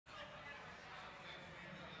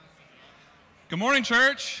Good morning,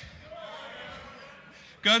 church.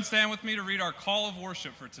 Go ahead and stand with me to read our call of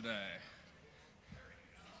worship for today.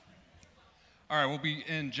 All right, we'll be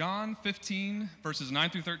in John 15, verses 9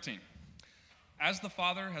 through 13. As the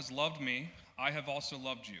Father has loved me, I have also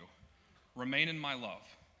loved you. Remain in my love.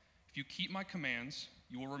 If you keep my commands,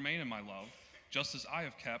 you will remain in my love, just as I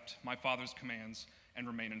have kept my Father's commands and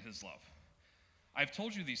remain in his love. I have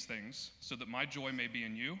told you these things so that my joy may be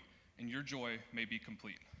in you and your joy may be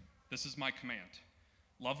complete. This is my command.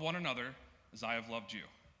 Love one another as I have loved you.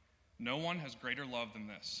 No one has greater love than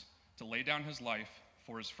this, to lay down his life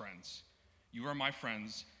for his friends. You are my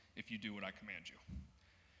friends if you do what I command you.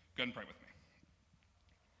 Go ahead and pray with me.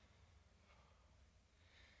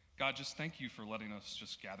 God, just thank you for letting us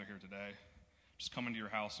just gather here today, just come into your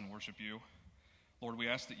house and worship you. Lord, we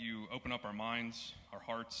ask that you open up our minds, our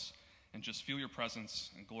hearts, and just feel your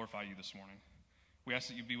presence and glorify you this morning. We ask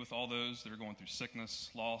that you be with all those that are going through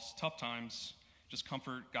sickness, loss, tough times. Just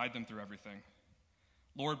comfort, guide them through everything.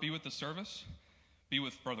 Lord, be with the service. Be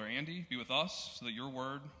with Brother Andy. Be with us so that your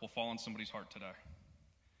word will fall on somebody's heart today.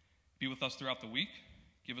 Be with us throughout the week.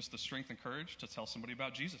 Give us the strength and courage to tell somebody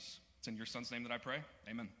about Jesus. It's in your son's name that I pray.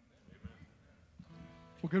 Amen.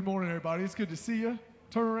 Well, good morning, everybody. It's good to see you.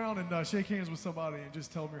 Turn around and shake hands with somebody and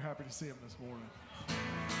just tell them you're happy to see them this morning.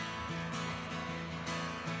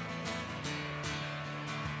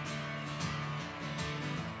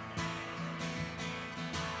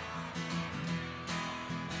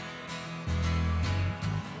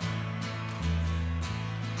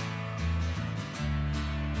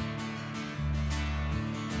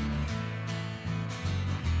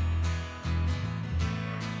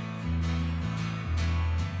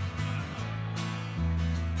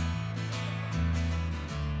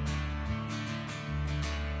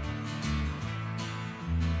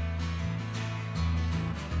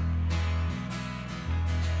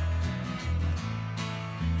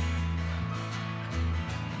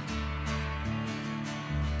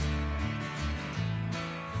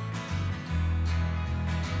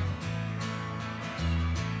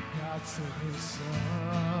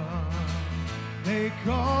 They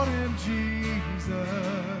called him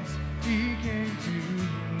Jesus. He came to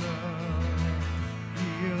love,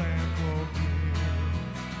 heal, and forgive.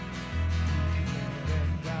 He bled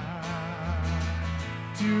and died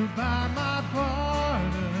to buy my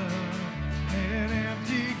pardon. An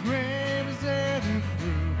empty grave is there to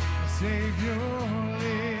prove the Savior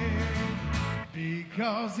lives.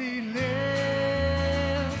 Because he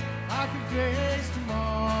lives, I can face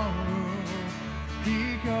tomorrow.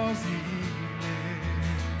 Because he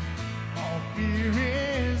fear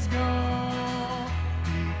is gone,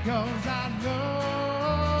 because I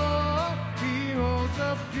know he holds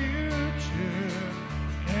a future,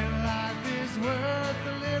 and life is worth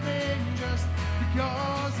the living just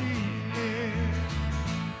because he lives.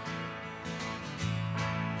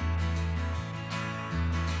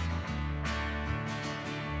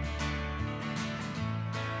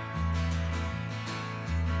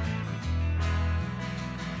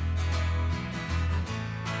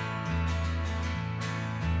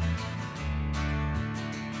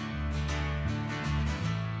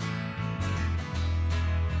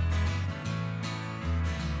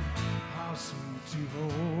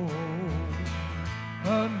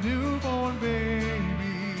 A newborn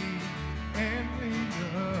baby and bring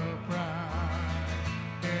the pride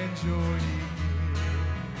and joy he gives,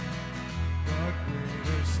 but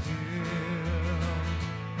greater still,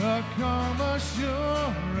 the calm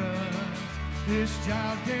assurance this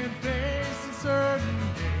child can face in certain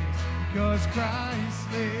days, because Christ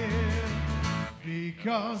lives.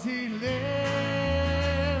 Because he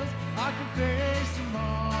lives, I can face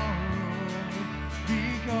tomorrow.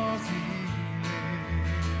 Because he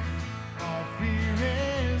fear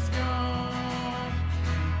is gone,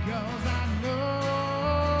 because I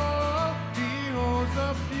know he holds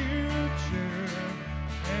a future,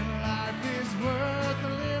 and life is worth the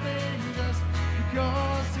living just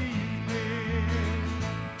because he lives.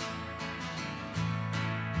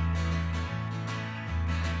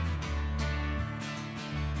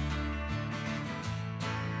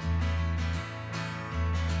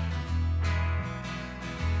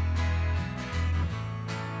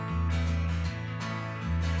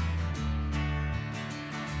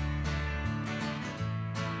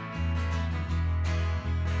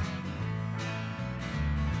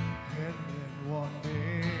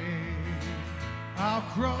 I'll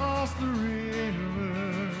cross the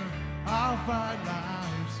river, I'll fight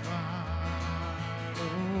life's fight,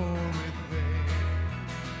 with faith.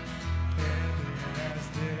 And as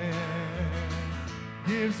death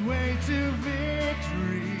gives way to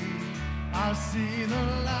victory, I'll see the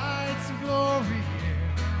lights of glory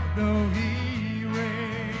and I know he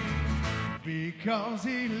reigns. Because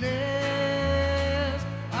he lives,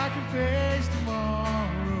 I can face tomorrow.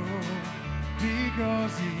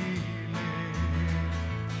 Because he lives,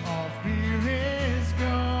 all fear is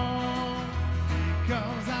gone.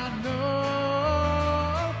 Because I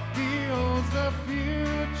know he holds the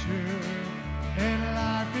future, and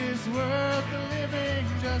life is worth the living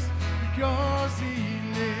just because he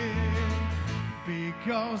lives.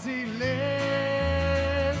 Because he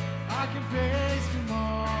lives, I can face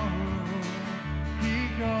tomorrow.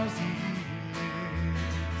 Because he lives,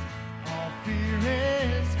 all fear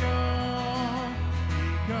is gone.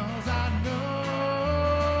 Because I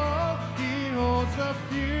know he holds the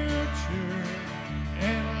future,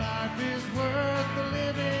 and life is worth the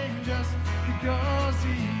living just because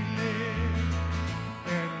he lives.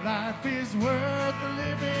 And life is worth the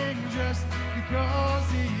living just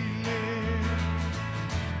because he lives.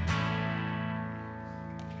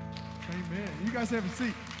 Amen. You guys have a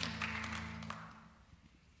seat.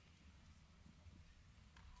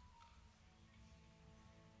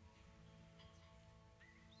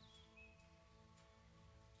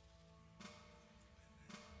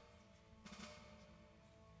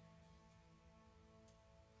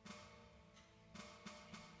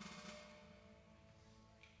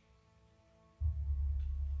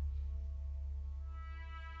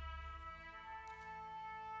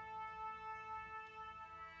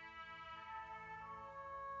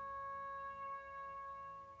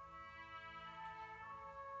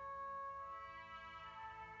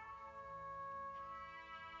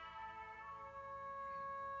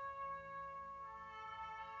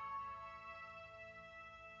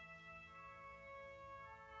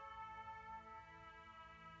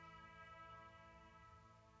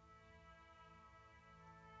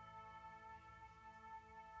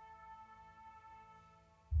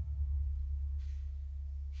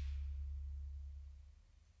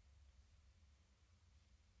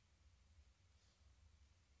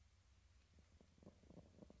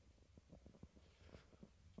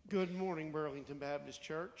 Good morning, Burlington Baptist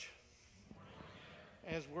Church.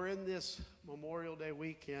 As we're in this Memorial Day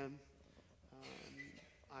weekend,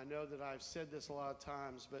 I know that I've said this a lot of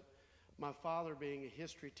times, but my father, being a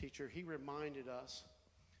history teacher, he reminded us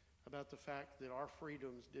about the fact that our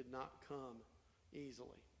freedoms did not come easily.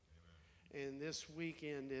 And this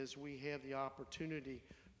weekend, as we have the opportunity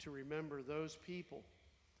to remember those people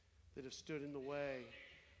that have stood in the way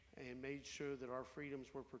and made sure that our freedoms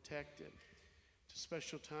were protected, it's a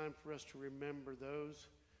special time for us to remember those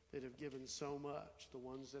that have given so much, the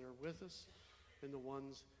ones that are with us and the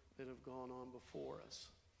ones that have gone on before us.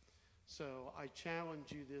 So I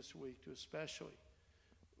challenge you this week to especially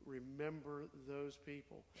remember those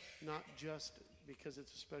people, not just because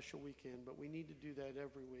it's a special weekend, but we need to do that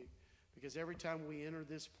every week, because every time we enter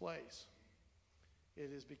this place,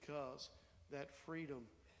 it is because that freedom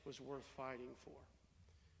was worth fighting for.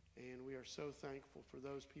 And we are so thankful for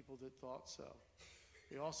those people that thought so.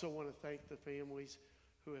 We also want to thank the families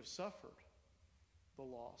who have suffered the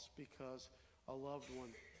loss, because a loved one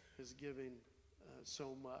is giving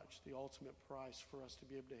so much, the ultimate price for us to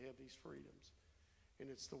be able to have these freedoms. And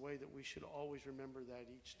it's the way that we should always remember that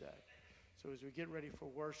each day. So as we get ready for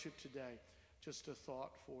worship today, just a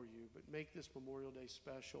thought for you, but make this Memorial Day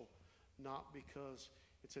special, not because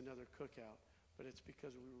it's another cookout, but it's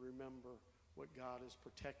because we remember what God has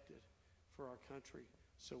protected for our country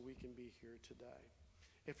so we can be here today.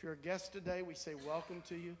 If you're a guest today, we say welcome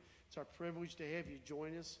to you. It's our privilege to have you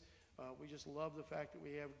join us. We just love the fact that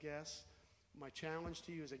we have guests. My challenge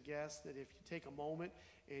to you as a guest, that if you take a moment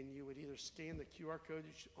and you would either scan the QR code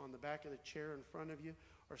on the back of the chair in front of you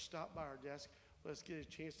or stop by our desk, let's get a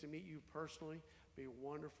chance to meet you personally. It'd be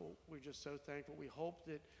wonderful. We're just so thankful. We hope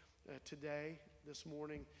that today, this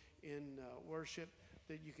morning in worship,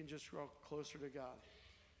 that you can just draw closer to God.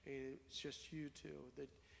 And it's just you two, that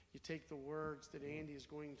you take the words that Andy is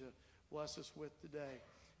going to bless us with today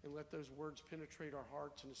and let those words penetrate our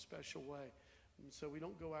hearts in a special way. And so we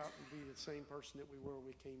don't go out and be the same person that we were when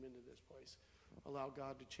we came into this place. Allow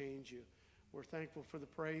God to change you. We're thankful for the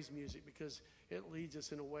praise music, because it leads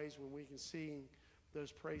us in ways when we can sing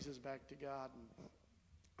those praises back to God. And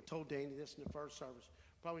I told Danny this in the first service,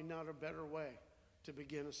 probably not a better way to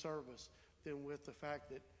begin a service than with the fact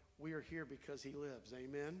that we are here because he lives.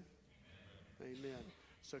 Amen? Amen. Amen.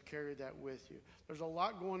 So carry that with you. There's a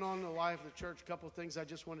lot going on in the life of the church. A couple of things I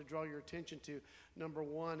just want to draw your attention to. Number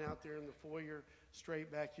one, out there in the foyer,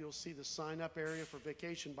 straight back, you'll see the sign-up area for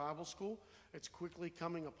Vacation Bible School. It's quickly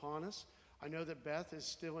coming upon us. I know that Beth is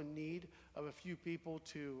still in need of a few people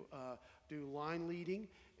to do line leading,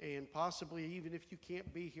 And possibly even if you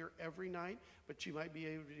can't be here every night, but you might be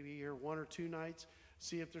able to be here 1 or 2 nights,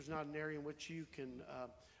 see if there's not an area in which you can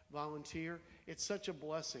volunteer. It's such a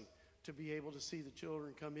blessing to be able to see the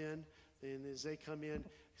children come in, and as they come in,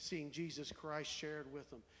 seeing Jesus Christ shared with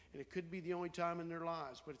them. And it could be the only time in their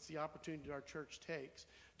lives, but it's the opportunity that our church takes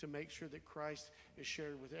to make sure that Christ is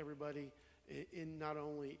shared with everybody, in not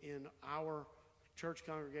only in our church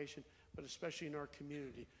congregation, but especially in our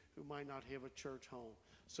community who might not have a church home.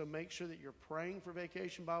 So make sure that you're praying for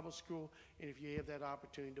Vacation Bible School, and if you have that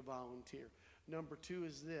opportunity to volunteer. Number 2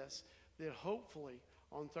 is this, that hopefully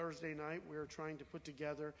on Thursday night we're trying to put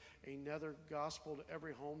together another Gospel to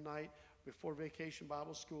Every Home night before Vacation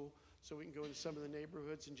Bible School, so we can go into some of the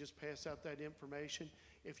neighborhoods and just pass out that information.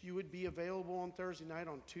 If you would be available on Thursday night,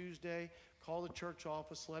 on Tuesday, call the church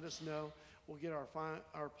office, let us know. We'll get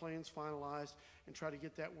our plans finalized and try to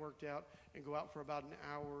get that worked out and go out for about an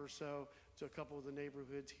hour or so to a couple of the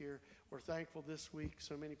neighborhoods here. We're thankful this week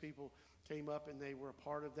so many people came up and they were a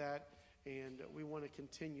part of that, and we want to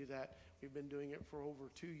continue that. We've been doing it for over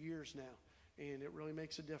 2 years now, and it really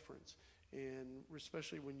makes a difference. And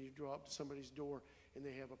especially when you draw up to somebody's door and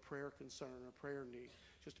they have a prayer concern or a prayer need,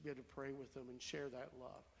 just to be able to pray with them and share that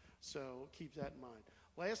love. So keep that in mind.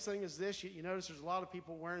 Last thing is this. You notice there's a lot of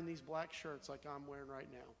people wearing these black shirts like I'm wearing right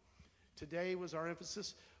now. Today was our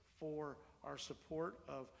emphasis for our support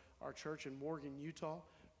of our church in Morgan, Utah,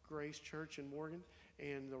 Grace Church in Morgan,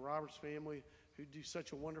 and the Roberts family who do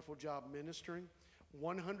such a wonderful job ministering.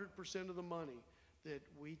 100% of the money that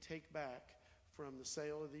we take back from the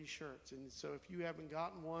sale of these shirts. And so if you haven't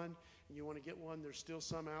gotten one and you want to get one, there's still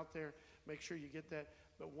some out there. Make sure you get that.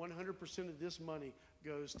 But 100% of this money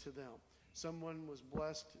goes to them. Someone was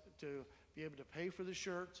blessed to be able to pay for the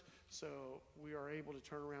shirts, so we are able to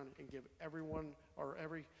turn around and give everyone or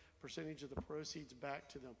every percentage of the proceeds back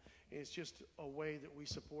to them. And it's just a way that we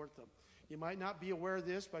support them. You might not be aware of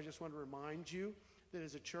this, but I just want to remind you that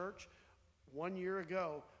as a church, 1 year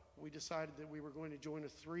ago, we decided that we were going to join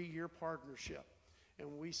a 3-year partnership.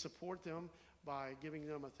 And we support them by giving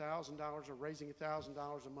them $1,000 or raising $1,000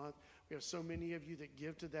 a month. We have so many of you that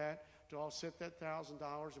give to that to offset that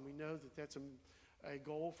 $1,000, and we know that that's a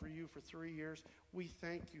goal for you for 3 years. We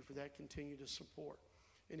thank you for that continued support.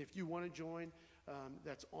 And if you want to join,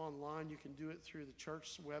 that's online. You can do it through the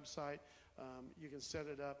church's website. You can set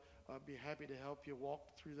it up. I'd be happy to help you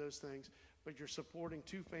walk through those things. But you're supporting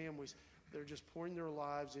 2 families. They're just pouring their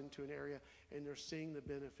lives into an area, and they're seeing the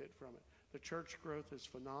benefit from it. The church growth is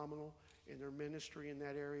phenomenal, and their ministry in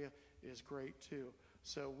that area is great too.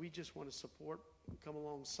 So we just want to support, come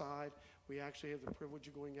alongside. We actually have the privilege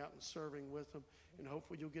of going out and serving with them, and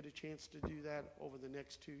hopefully you'll get a chance to do that over the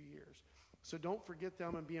next 2 years. So don't forget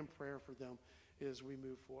them and be in prayer for them as we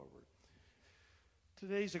move forward.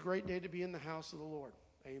 Today's a great day to be in the house of the Lord.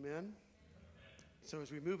 Amen? So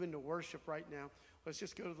as we move into worship right now, let's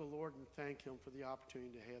just go to the Lord and thank him for the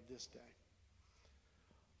opportunity to have this day.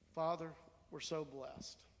 Father, we're so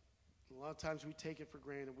blessed. And a lot of times we take it for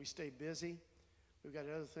granted. We stay busy. We've got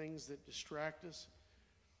other things that distract us.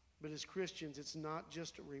 But as Christians, it's not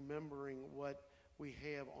just remembering what we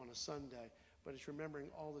have on a Sunday, but it's remembering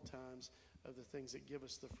all the times of the things that give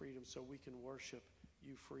us the freedom so we can worship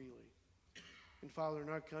you freely. And Father, in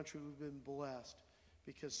our country, we've been blessed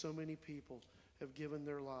because so many people have given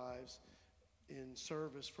their lives in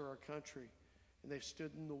service for our country, and they've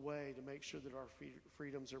stood in the way to make sure that our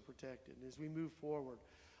freedoms are protected. And as we move forward,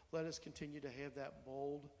 let us continue to have that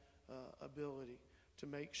bold ability to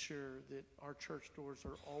make sure that our church doors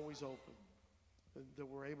are always open, that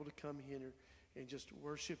we're able to come here and just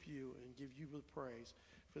worship you and give you the praise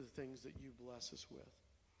for the things that you bless us with.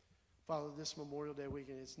 Father, this Memorial Day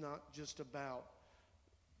weekend, it's not just about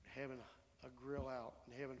having a grill out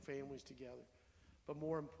and having families together, but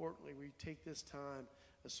more importantly, we take this time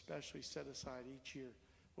especially set aside each year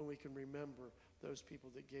when we can remember those people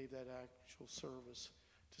that gave that actual service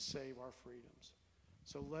to save our freedoms.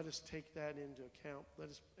 So let us take that into account. Let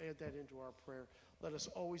us add that into our prayer. Let us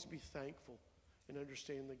always be thankful and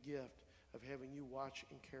understand the gift of having you watch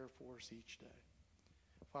and care for us each day.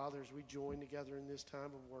 Father, as we join together in this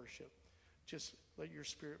time of worship, just let your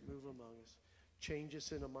Spirit move among us. Change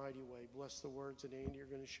us in a mighty way. Bless the words that Andy are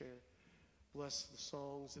going to share. Bless the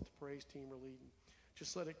songs that the praise team are leading.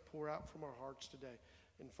 Just let it pour out from our hearts today.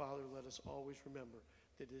 And Father, let us always remember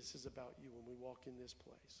that this is about you when we walk in this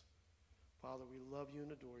place. Father, we love you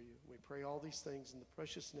and adore you. We pray all these things in the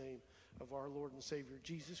precious name of our Lord and Savior,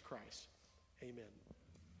 Jesus Christ. Amen.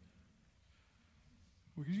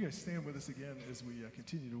 Well, could you guys stand with us again as we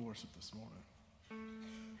continue to worship this morning?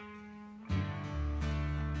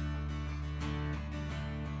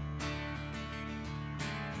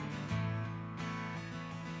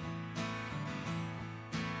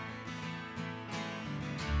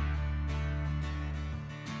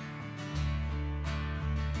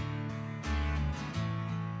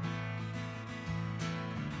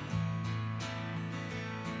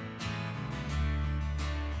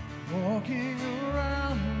 walking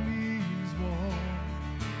around these walls.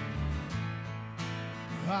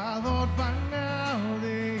 I thought by now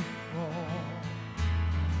they fall,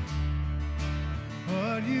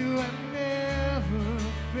 but you have never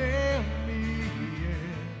failed me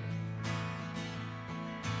yet.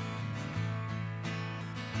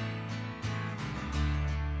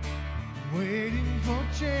 Waiting for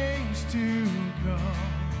change to come,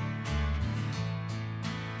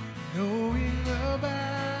 knowing the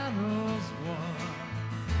battle's won.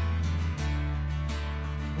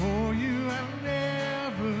 Oh, you have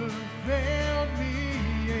never failed me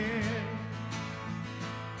yet.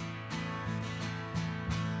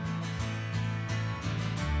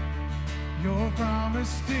 Your promise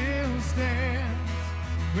still stands.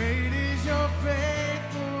 Great is your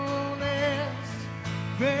faithfulness,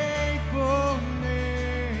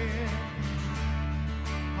 faithfulness.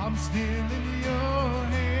 I'm still in your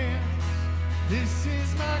hands. This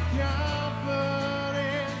is my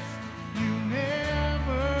confidence. You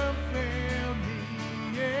never failed me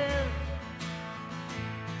yet.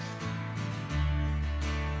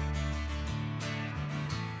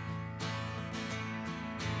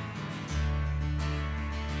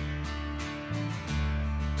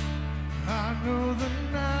 I know the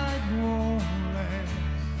night won't last.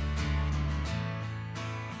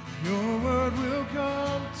 Your word will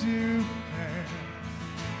come to pass.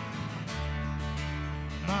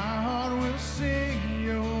 My heart will sing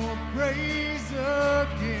your praise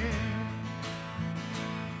again.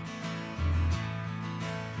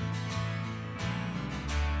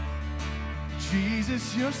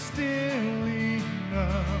 Jesus, you're still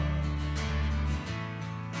enough.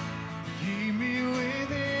 Keep me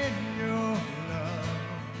within your love.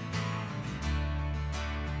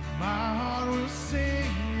 My heart will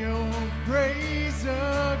sing your praise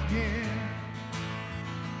again.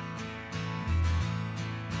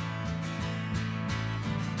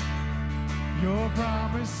 Your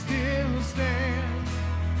promise still stands.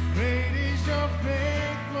 Great is your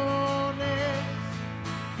faithfulness,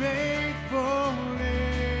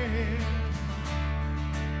 faithfulness.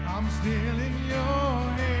 I'm still in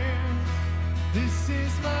your hands. This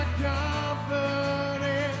is my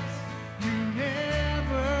confidence. You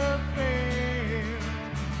never fail.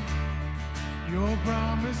 Your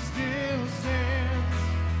promise still stands.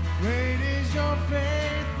 Great is your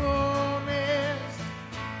faithfulness,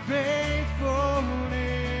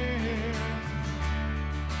 faithfulness.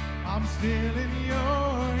 I'm still in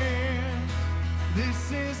your hands.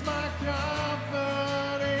 This is my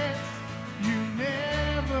confidence. You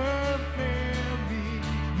never fail me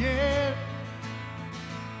yet.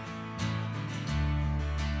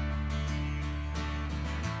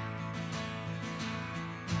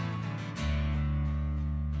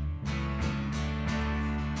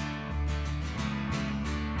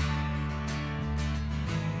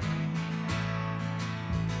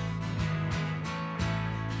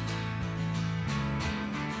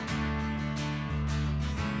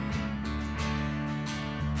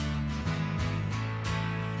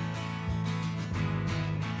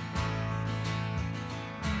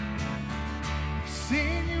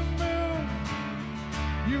 Seen you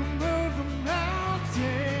move the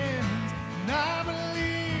mountains, and I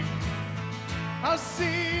believe I'll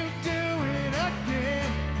see you do it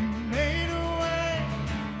again. You made a way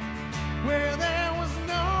where there was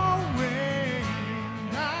no way,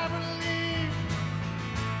 and I believe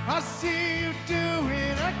I'll see you do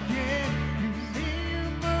it again.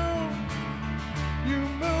 You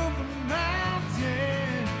move the mountains,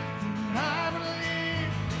 and I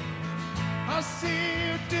believe I'll see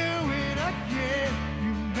you do it again.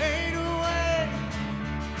 You made a way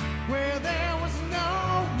where there was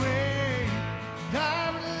no way. And I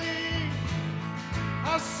believe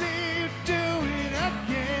I'll see you do it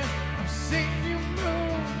again. I've seen you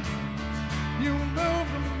move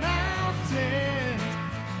the mountains.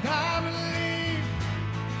 And I believe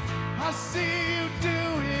I'll see you do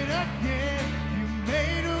it again. You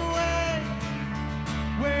made a way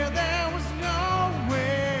where there was no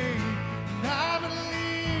way. I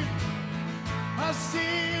believe I'll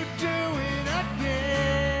see you do it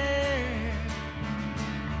again.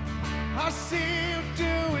 I'll see you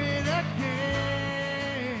do it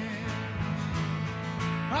again.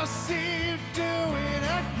 I'll see you do it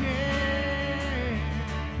again.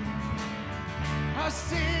 I'll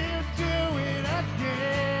see you do it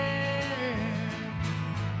again.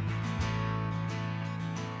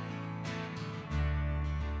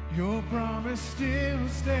 Your promise still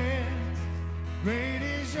stands. Great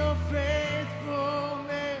is your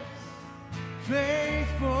faithfulness,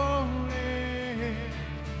 faithfulness.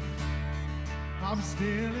 I'm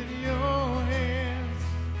still in your hands.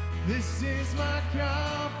 This is my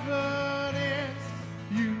confidence,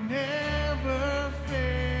 you never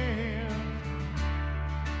fail.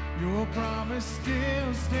 Your promise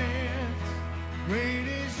still stands. Great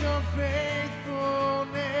is your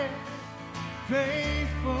faithfulness,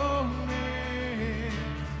 faithfulness.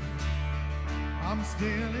 I'm still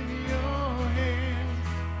in your hands.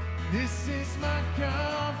 This is my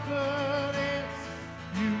confidence,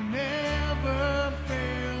 you never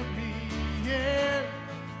failed me yet.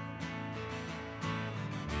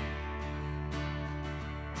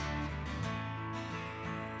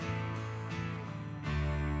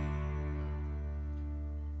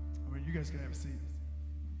 All right, you guys can have a seat.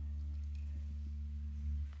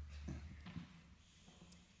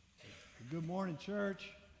 Good morning,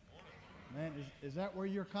 church. Man, is that where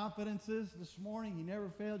your confidence is this morning? He never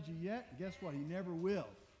failed you yet. Guess what? He never will.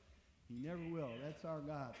 He never will. That's our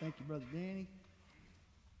God. Thank you, Brother Danny.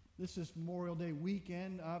 This is Memorial Day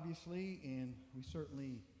weekend, obviously, and we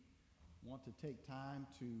certainly want to take time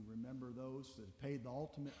to remember those that paid the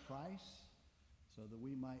ultimate price so that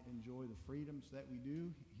we might enjoy the freedoms that we do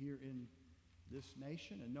here in this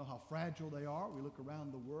nation and know how fragile they are. We look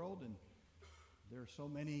around the world and there are so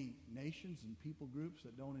many nations and people groups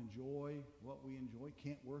that don't enjoy what we enjoy,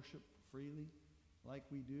 can't worship freely like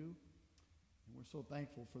we do. And we're so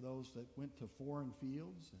thankful for those that went to foreign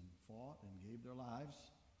fields and fought and gave their lives.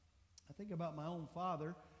 I think about my own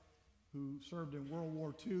father who served in World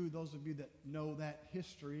War II. Those of you that know that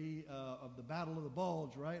history of the Battle of the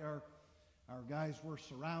Bulge, right? Our guys were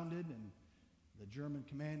surrounded and the German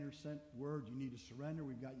commander sent word, you need to surrender,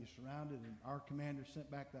 we've got you surrounded, and our commander sent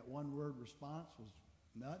back that one-word response was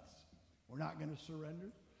nuts. We're not going to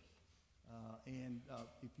surrender.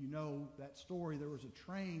 If you know that story, there was a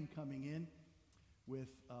train coming in with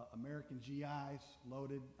American GIs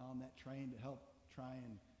loaded on that train to help try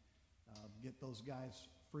and get those guys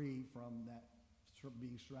free from that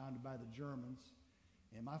being surrounded by the Germans.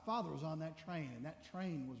 And my father was on that train, and that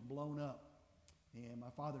train was blown up. And my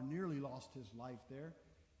father nearly lost his life there,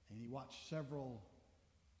 and he watched several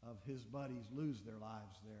of his buddies lose their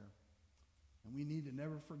lives there. And we need to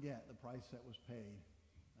never forget the price that was paid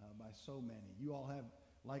by so many. You all have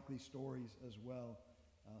likely stories as well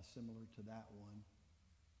similar to that one.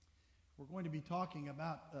 We're going to be talking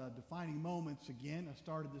about defining moments again. I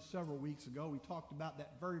started this several weeks ago. We talked about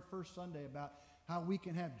that very first Sunday about how we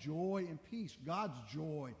can have joy and peace, God's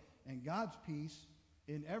joy and God's peace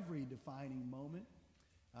in every defining moment.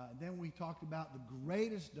 Then we talked about the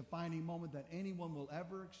greatest defining moment that anyone will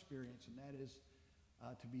ever experience, and that is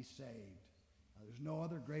to be saved. There's no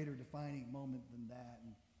other greater defining moment than that.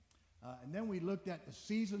 And then we looked at the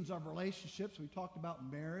seasons of relationships. We talked about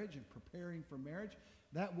marriage and preparing for marriage.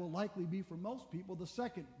 That will likely be, for most people, the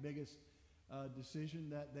second biggest decision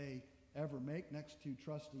that they ever make, next to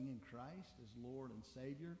trusting in Christ as Lord and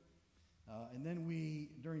Savior. And then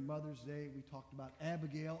during Mother's Day, we talked about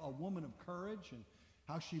Abigail, a woman of courage, and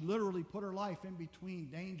how she literally put her life in between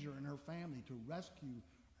danger and her family to rescue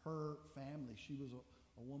her family. She was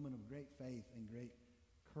a woman of great faith and great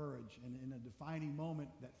courage. And in a defining moment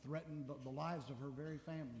that threatened the lives of her very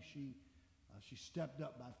family, she stepped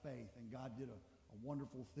up by faith, and God did a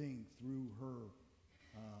wonderful thing through her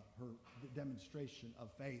demonstration of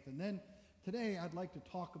faith. And then today, I'd like to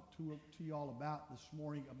talk to you all about this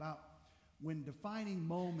morning about when defining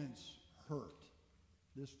moments hurt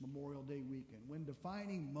this Memorial Day weekend. When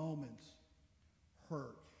defining moments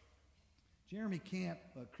hurt. Jeremy Camp,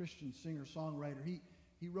 a Christian singer-songwriter,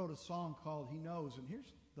 he wrote a song called He Knows, and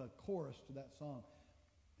here's the chorus to that song.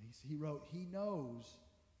 He wrote, He knows,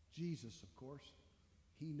 Jesus, of course,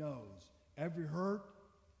 He knows. Every hurt,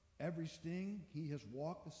 every sting, He has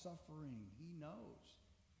walked the suffering. He knows.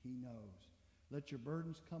 He knows. Let your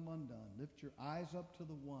burdens come undone. Lift your eyes up to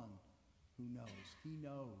the one who knows. He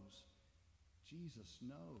knows. Jesus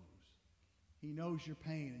knows. He knows your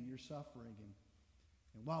pain and your suffering.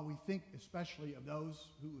 And while we think especially of those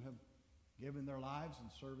who have given their lives in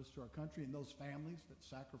service to our country and those families that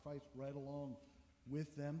sacrificed right along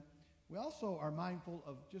with them, we also are mindful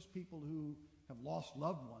of just people who have lost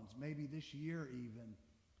loved ones, maybe this year even.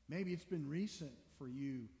 Maybe it's been recent for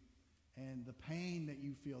you, and the pain that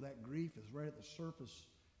you feel, that grief is right at the surface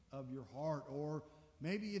of your heart. Or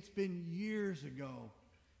maybe it's been years ago,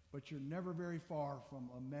 but you're never very far from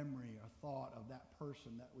a memory, a thought of that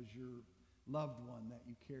person that was your loved one that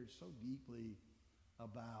you cared so deeply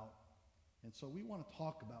about. And so we want to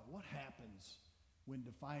talk about what happens when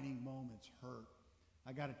defining moments hurt.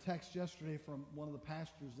 I got a text yesterday from one of the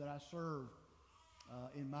pastors that I serve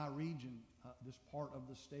in my region, this part of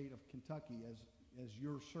the state of Kentucky, as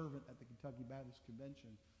your servant at the Kentucky Baptist Convention.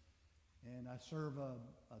 And I serve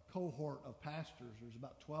a cohort of pastors. There's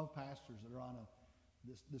about 12 pastors that are on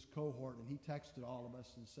this cohort. And he texted all of us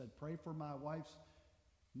and said, pray for my wife's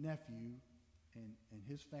nephew and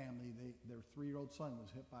his family. Their 3-year-old son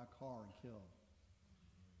was hit by a car and killed.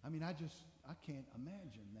 I mean, I can't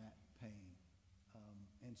imagine that pain.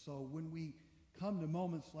 And so when we come to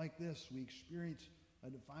moments like this, we experience a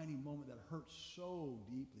defining moment that hurts so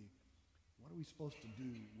deeply. What are we supposed to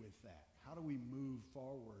do with that? How do we move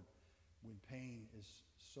forward when pain is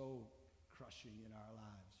so crushing in our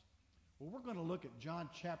lives? Well, we're going to look at John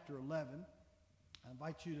chapter 11. I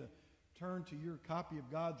invite you to turn to your copy of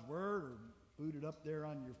God's Word or boot it up there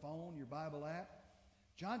on your phone, your Bible app.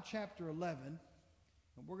 John chapter 11,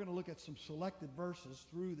 and we're going to look at some selected verses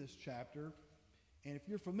through this chapter. And if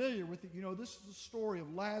you're familiar with it, you know this is the story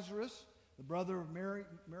of Lazarus, the brother of Mary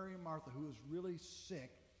and Martha, who was really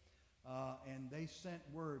sick. And they sent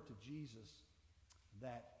word to Jesus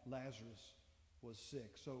that Lazarus was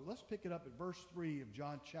sick. So let's pick it up at verse 3 of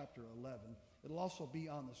John chapter 11. It'll also be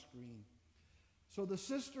on the screen. So the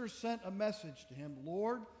sisters sent a message to him,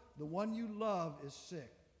 Lord, the one you love is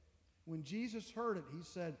sick. When Jesus heard it, he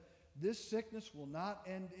said, this sickness will not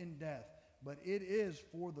end in death, but it is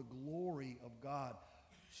for the glory of God,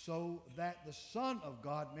 so that the Son of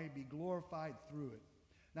God may be glorified through it.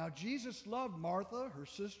 Now Jesus loved Martha, her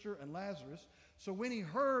sister, and Lazarus. So when he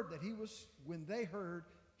heard that he was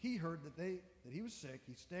sick,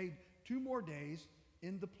 he stayed 2 more days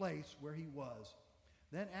in the place where he was.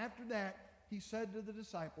 Then after that, he said to the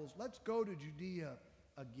disciples, let's go to Judea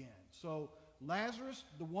again. So Lazarus,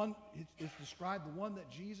 the one is described, the one that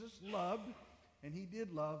Jesus loved, and he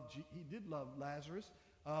did love Lazarus,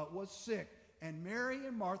 was sick. And Mary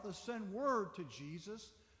and Martha send word to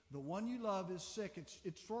Jesus, the one you love is sick.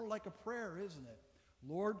 It's sort of like a prayer, isn't it?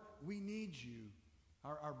 Lord, we need you.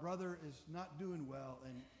 Our brother is not doing well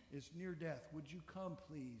and is near death. Would you come,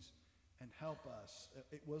 please, and help us?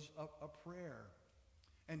 It was a prayer.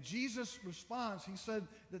 And Jesus responds. He said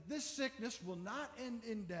that this sickness will not end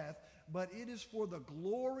in death, but it is for the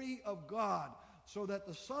glory of God, so that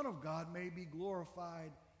the Son of God may be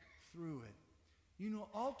glorified through it. You know,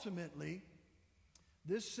 ultimately,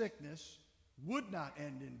 this sickness would not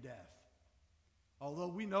end in death. Although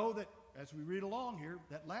we know that, as we read along here,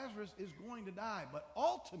 that Lazarus is going to die. But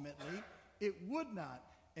ultimately, it would not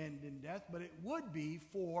end in death, but it would be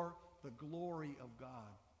for the glory of God.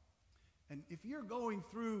 And if you're going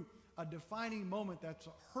through a defining moment that's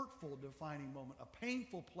a hurtful defining moment, a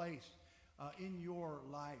painful place in your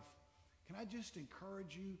life, can I just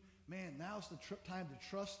encourage you, man, now's the time to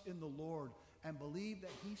trust in the Lord and believe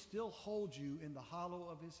that he still holds you in the hollow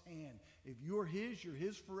of his hand. If you're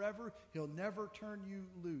his forever. He'll never turn you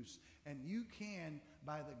loose. And you can,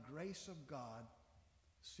 by the grace of God,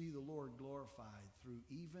 see the Lord glorified through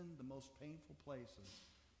even the most painful places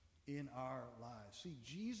in our lives. See,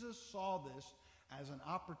 Jesus saw this as an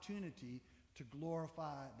opportunity to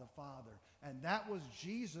glorify the Father. And that was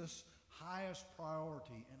Jesus' highest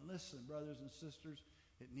priority. And listen, brothers and sisters,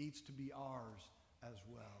 it needs to be ours as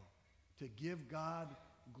well. To give God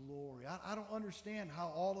glory. I don't understand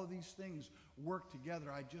how all of these things work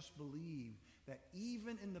together. I just believe that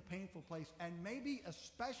even in the painful place, and maybe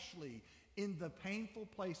especially in the painful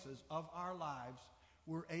places of our lives,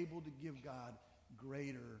 we're able to give God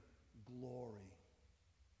greater glory.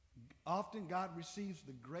 Often God receives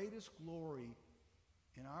the greatest glory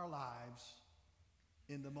in our lives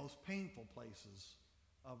in the most painful places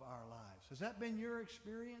of our lives. Has that been your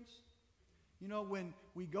experience? You know, when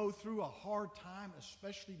we go through a hard time,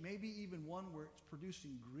 especially maybe even one where it's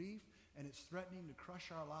producing grief and it's threatening to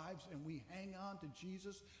crush our lives, and we hang on to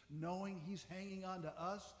Jesus knowing he's hanging on to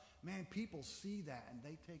us, man, people see that and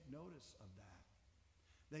they take notice of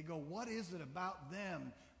that. They go, what is it about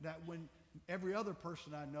them that when every other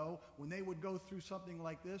person I know, when they would go through something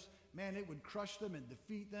like this, man, it would crush them and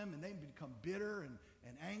defeat them, and they'd become bitter and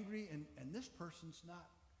angry, and this person's not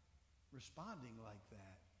responding like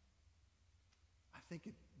that. I think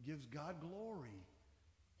it gives God glory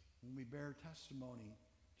when we bear testimony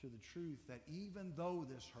to the truth that even though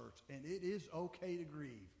this hurts, and it is okay to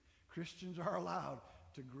grieve, Christians are allowed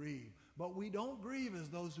to grieve, but we don't grieve as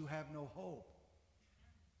those who have no hope.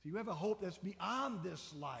 So you have a hope that's beyond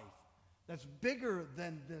this life, that's bigger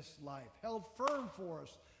than this life, held firm for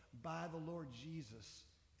us by the Lord Jesus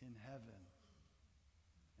in heaven.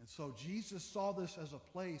 And so Jesus saw this as a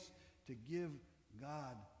place to give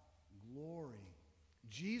God glory.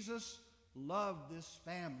 Jesus loved this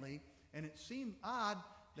family, and it seemed odd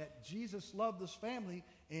that Jesus loved this family,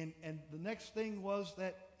 and the next thing was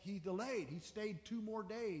that he delayed. He stayed 2 more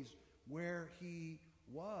days where he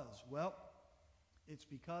was. Well, it's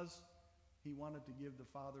because He wanted to give the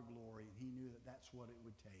Father glory, and he knew that that's what it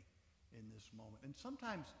would take in this moment. And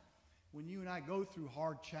sometimes when you and I go through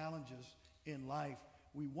hard challenges in life,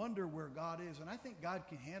 we wonder where God is. And I think God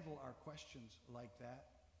can handle our questions like that.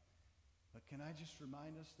 But can I just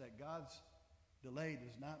remind us that God's delay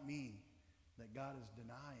does not mean that God is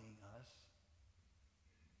denying us.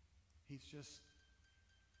 He's just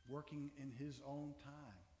working in his own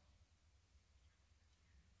time.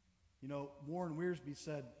 You know, Warren Wiersbe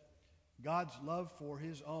said, God's love for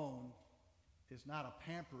his own is not a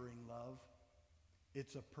pampering love,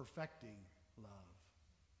 it's a perfecting love.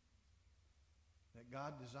 That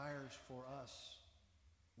God desires for us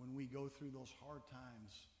when we go through those hard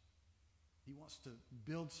times. He wants to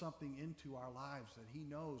build something into our lives that he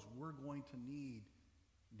knows we're going to need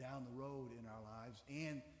down the road in our lives,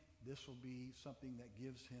 and this will be something that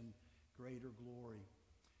gives him greater glory.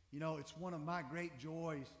 You know, it's one of my great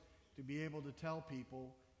joys to be able to tell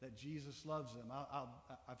people that Jesus loves them.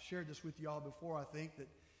 I've shared this with you all before. I think that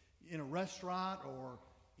in a restaurant, or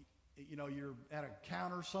you know, you're at a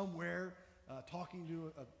counter somewhere talking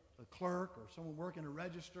to a clerk or someone working a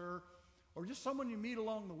register, or just someone you meet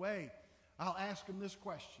along the way, I'll ask them this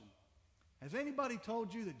question. Has anybody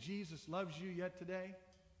told you that Jesus loves you yet today?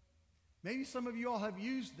 Maybe some of you all have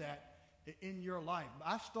used that in your life.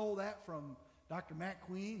 I stole that from Dr. Matt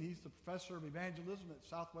Queen. He's the professor of evangelism at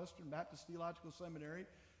Southwestern Baptist Theological Seminary.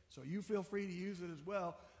 So you feel free to use it as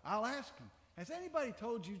well. I'll ask him, has anybody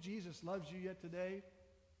told you Jesus loves you yet today?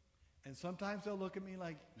 And sometimes they'll look at me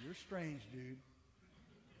like, you're strange, dude.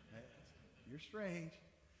 You're strange.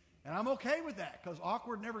 And I'm okay with that, because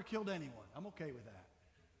awkward never killed anyone. I'm okay with that.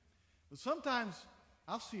 But sometimes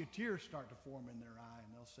I'll see a tear start to form in their eye,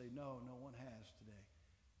 and they'll say, no, no one has today.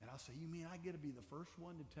 And I'll say, you mean I get to be the first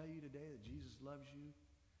one to tell you today that Jesus loves you?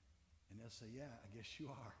 And they'll say, yeah, I guess you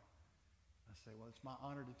are. I say, well, it's my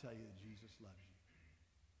honor to tell you that Jesus loves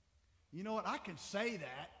you. You know what? I can say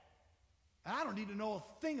that, and I don't need to know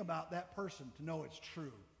a thing about that person to know it's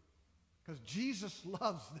true, because Jesus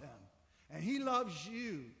loves them, and he loves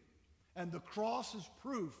you. And the cross is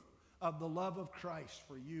proof of the love of Christ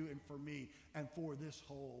for you and for me and for this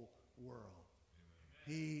whole world.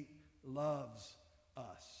 He loves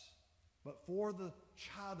us. But for the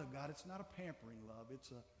child of God, it's not a pampering love.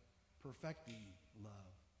 It's a perfecting love.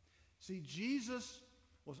 See, Jesus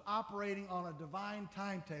was operating on a divine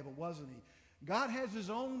timetable, wasn't he? God has his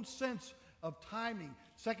own sense of timing.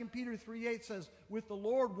 2 Peter 3:8 says, with the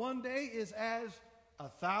Lord, one day is as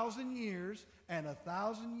 1,000 years, and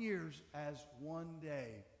 1,000 years as one day.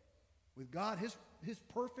 With God, his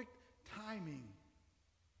perfect timing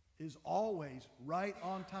is always right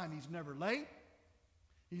on time. He's never late.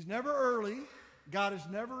 He's never early. God is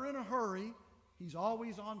never in a hurry. He's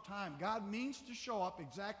always on time. God means to show up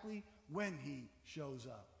exactly when he shows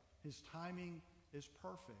up. His timing is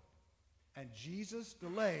perfect. And Jesus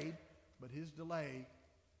delayed, but his delay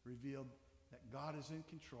revealed that God is in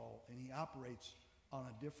control, and he operates on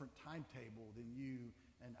a different timetable than you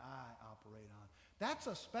and I operate on. That's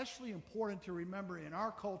especially important to remember in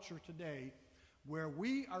our culture today, where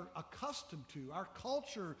we are accustomed to, our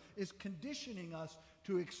culture is conditioning us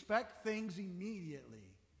to expect things immediately.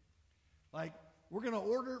 Like, we're going to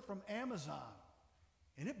order it from Amazon,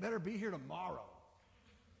 and it better be here tomorrow.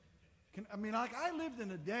 I lived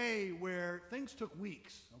in a day where things took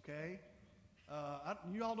weeks, okay?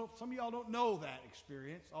 Some of y'all don't know that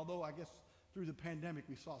experience, although I guess through the pandemic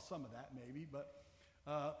we saw some of that maybe, but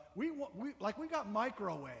we got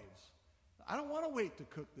microwaves. I don't want to wait to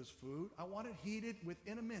cook this food. I want it heated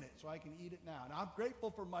within a minute so I can eat it now. And I'm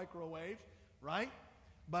grateful for microwaves, right?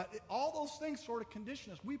 But all those things sort of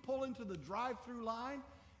condition us. We pull into the drive-through line,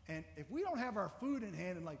 and if we don't have our food in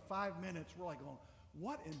hand in like 5 minutes, we're like going,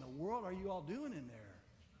 what in the world are you all doing in there?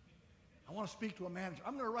 I want to speak to a manager.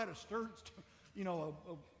 I'm going to write a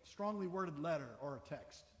strongly worded letter or a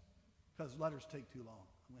text, because letters take too long.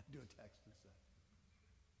 I'm going to do a text instead.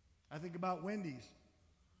 I think about Wendy's,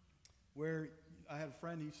 where I had a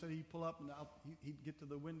friend, he said he'd pull up and he'd get to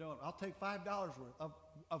the window, and I'll take $5 worth.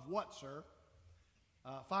 Of what, sir?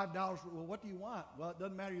 $5 worth. Well, what do you want? Well, it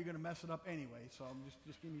doesn't matter, you're going to mess it up anyway, so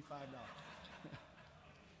just give me $5.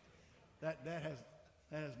 that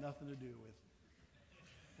has nothing to do with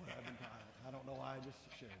what I've been trying. I don't know why I just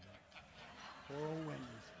shared that. Poor old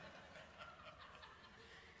Wendy's.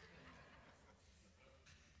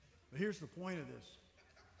 But here's the point of this.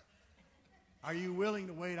 Are you willing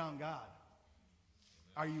to wait on God?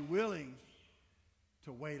 Are you willing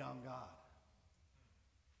to wait on God?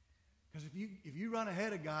 Because if you run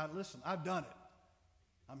ahead of God, listen, I've done it.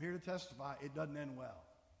 I'm here to testify, it doesn't end well.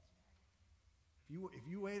 If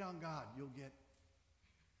you wait on God, you'll get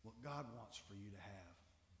what God wants for you to have.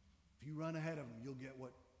 If you run ahead of him, you'll get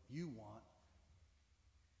what you want,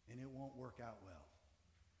 and it won't work out well.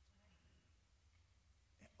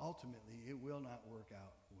 And ultimately, it will not work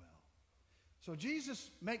out well. So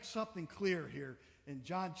Jesus makes something clear here in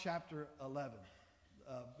John chapter 11,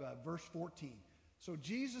 verse 14. So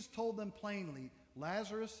Jesus told them plainly,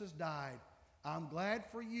 Lazarus has died. I'm glad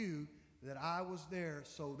for you that I was there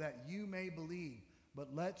so that you may believe. But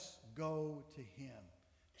let's go to him.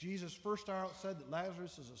 Jesus first said that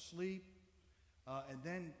Lazarus is asleep. And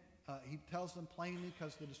then he tells them plainly,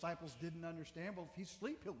 because the disciples didn't understand, well, if he's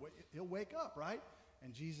asleep, he'll wake up, right?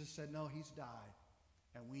 And Jesus said, no, he's died.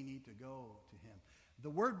 And we need to go to him. The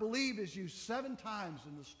word believe is used 7 times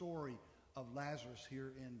in the story of Lazarus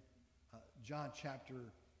here in John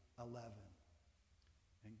chapter 11.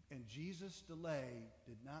 And Jesus' delay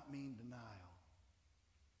did not mean denial.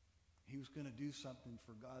 He was going to do something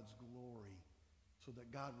for God's glory so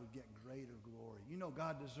that God would get greater glory. You know,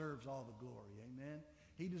 God deserves all the glory. Amen?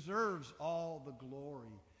 He deserves all the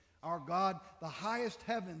glory. Our God, the highest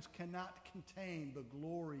heavens cannot contain the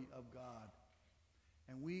glory of God.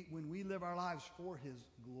 And when we live our lives for his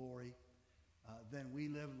glory, then we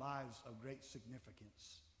live lives of great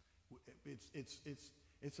significance.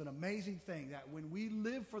 It's an amazing thing that when we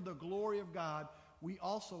live for the glory of God, we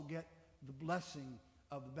also get the blessing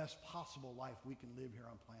of the best possible life we can live here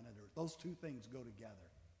on planet Earth. Those two things go together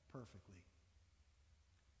perfectly.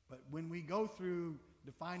 But when we go through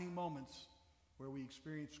defining moments where we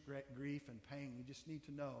experience grief and pain, we just need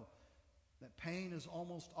to know that pain is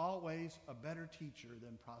almost always a better teacher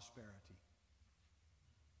than prosperity.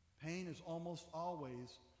 Pain is almost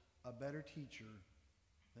always a better teacher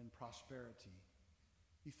than prosperity.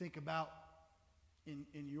 You think about in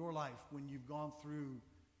your life when you've gone through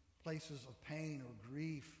places of pain or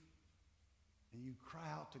grief and you cry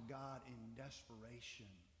out to God in desperation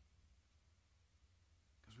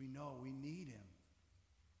because we know we need him.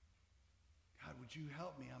 God, would you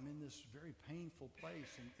help me? I'm in this very painful place.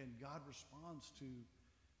 And God responds to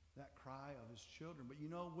that cry of his children. But you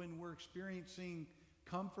know, when we're experiencing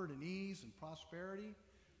comfort and ease and prosperity,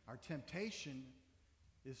 our temptation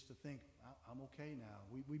is to think, I'm okay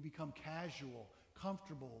now. We become casual,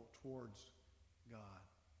 comfortable towards God.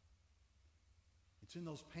 It's in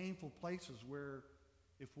those painful places where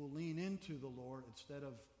if we'll lean into the Lord instead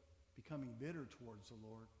of becoming bitter towards the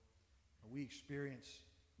Lord, we experience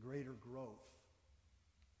greater growth.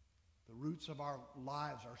 The roots of our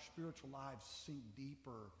lives, our spiritual lives, sink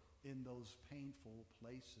deeper in those painful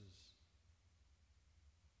places.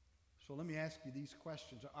 So let me ask you these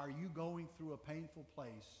questions. Are you going through a painful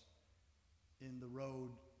place in the road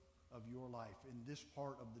of your life, in this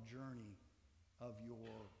part of the journey of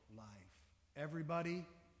your life? Everybody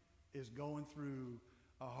is going through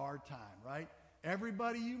a hard time, right?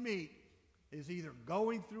 Everybody you meet is either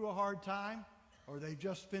going through a hard time, or they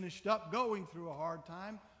just finished up going through a hard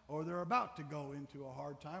time, or they're about to go into a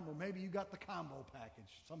hard time, or maybe you got the combo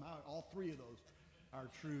package. Somehow all 3 of those are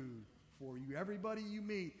true for you. Everybody you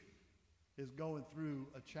meet is going through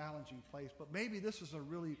a challenging place, but maybe this is a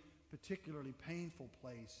really particularly painful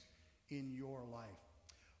place in your life.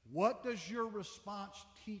 What does your response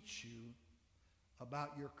teach you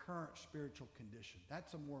about your current spiritual condition?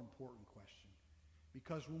 That's a more important question,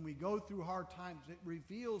 because when we go through hard times, it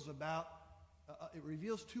reveals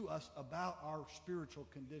to us about our spiritual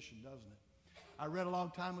condition, doesn't it? I read a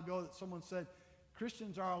long time ago that someone said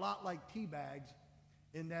Christians are a lot like tea bags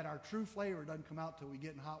in that our true flavor doesn't come out till we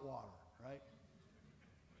get in hot water, right?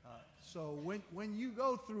 So when you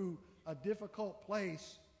go through a difficult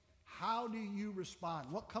place, how do you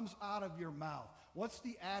respond? What comes out of your mouth? What's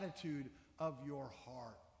the attitude of your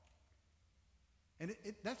heart? And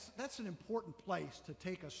that's an important place to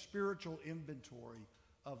take a spiritual inventory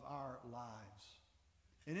of our lives.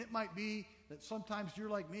 And it might be that sometimes you're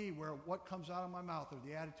like me, where what comes out of my mouth or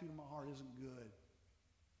the attitude of my heart isn't good.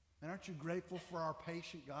 And aren't you grateful for our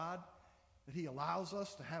patient God, that he allows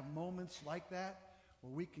us to have moments like that,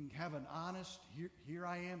 where we can have an honest, here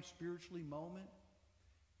I am spiritually moment?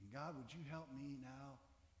 And God, would you help me now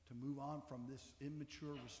to move on from this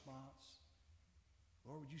immature response?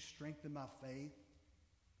 Lord, would you strengthen my faith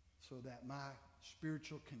so that my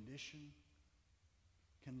spiritual condition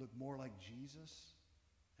can look more like Jesus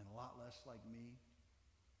and a lot less like me?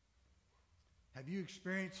 Have you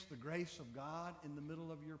experienced the grace of God in the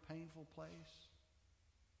middle of your painful place?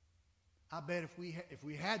 I bet if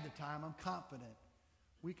we had the time, I'm confident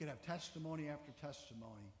we could have testimony after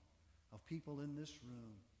testimony of people in this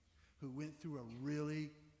room who went through a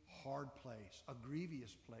really hard place, a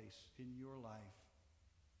grievous place in your life.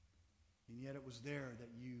 And yet it was there that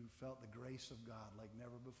you felt the grace of God like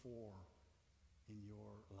never before in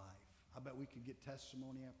your life. I bet we could get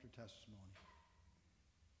testimony after testimony.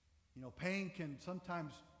 You know, pain can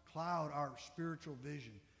sometimes cloud our spiritual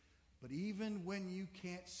vision. But even when you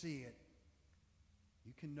can't see it,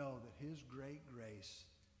 you can know that His great grace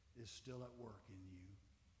is still at work in you.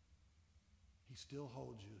 He still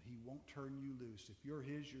holds you. He won't turn you loose. If you're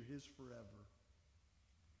His forever.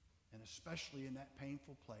 And especially in that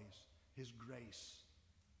painful place, His grace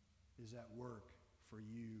is at work for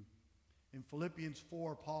you. In Philippians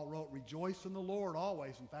 4, Paul wrote, "Rejoice in the Lord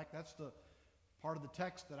always." In fact, that's the part of the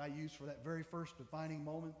text that I used for that very first Defining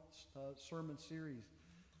Moments sermon series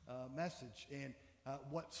message. And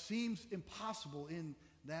what seems impossible in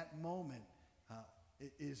that moment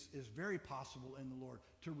is very possible in the Lord.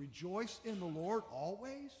 To rejoice in the Lord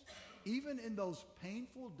always, even in those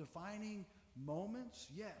painful, defining moments,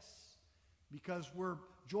 yes. Because we're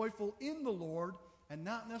joyful in the Lord and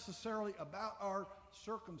not necessarily about our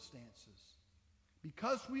circumstances.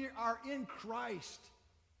 Because we are in Christ,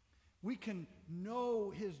 we can know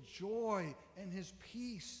His joy and His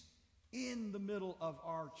peace in the middle of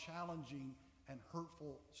our challenging and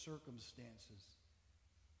hurtful circumstances.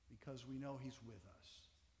 Because we know He's with us,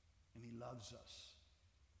 and He loves us,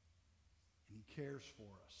 and He cares for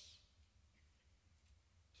us.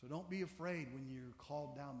 So don't be afraid when you're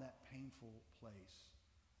called down that painful place.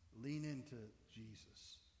 Lean into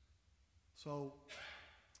Jesus. So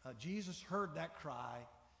Jesus heard that cry,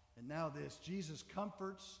 and now this. Jesus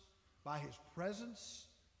comforts by His presence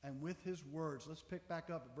and with His words. Let's pick back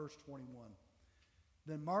up at verse 21.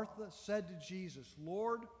 Then Martha said to Jesus,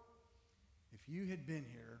 "Lord, if you had been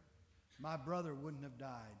here, my brother wouldn't have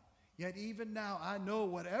died. Yet even now I know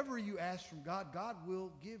whatever you ask from God, God will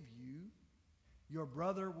give you. Your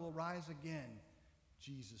brother will rise again,"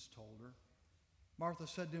 Jesus told her. Martha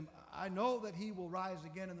said to Him, "I know that he will rise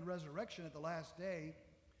again in the resurrection at the last day."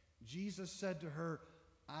 Jesus said to her,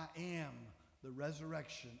 "I am the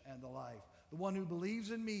resurrection and the life. The one who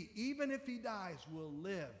believes in me, even if he dies, will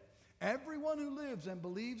live. Everyone who lives and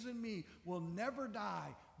believes in me will never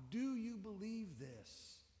die. Do you believe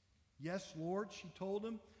this?" "Yes, Lord," she told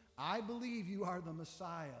him. "I believe you are the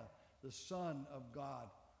Messiah, the Son of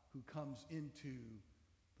God, who comes into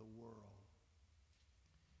the world."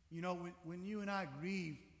 You know, when you and I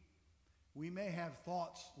grieve, we may have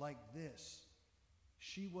thoughts like this: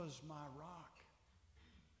 she was my rock.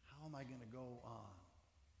 How am I going to go on?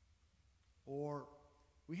 Or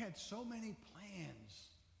we had so many plans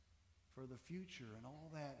for the future, and all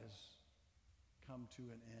that has come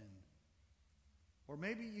to an end. Or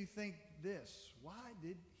maybe you think this: why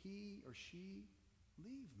did he or she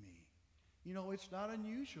leave me? You know, it's not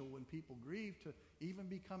unusual when people grieve to even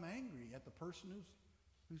become angry at the person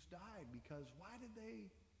who's died, because why did they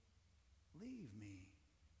leave me?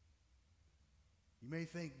 You may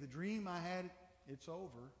think, the dream I had, it's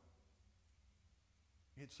over.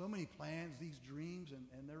 I had so many plans, these dreams,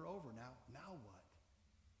 and they're over now. Now what?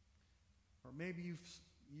 Or maybe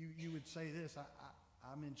you would say this: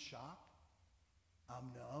 I'm in shock.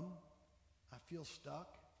 I'm numb. I feel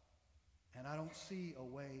stuck. And I don't see a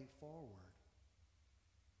way forward.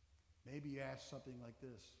 Maybe you ask something like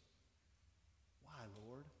this: why,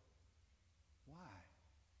 Lord? Why?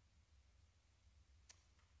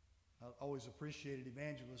 I always appreciated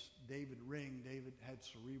evangelist David Ring. David had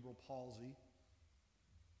cerebral palsy.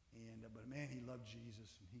 But man, he loved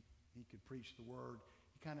Jesus, and he could preach the word.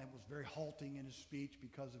 He kind of was very halting in his speech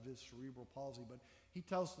because of his cerebral palsy. But he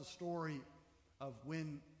tells the story of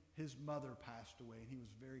when his mother passed away, and he was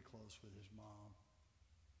very close with his mom.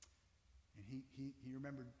 And he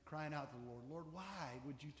remembered crying out to the Lord, "Lord, why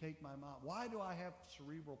would you take my mom? Why do I have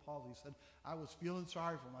cerebral palsy?" He said, "I was feeling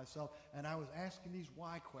sorry for myself, and I was asking these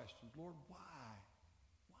why questions. Lord, why?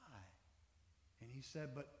 Why?" And he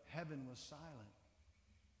said, but heaven was silent.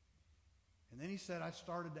 And then he said, "I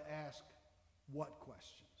started to ask what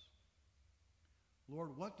questions.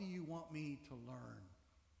 Lord, what do you want me to learn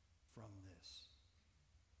from this?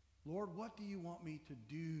 Lord, what do you want me to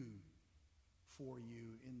do for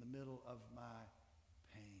you in the middle of my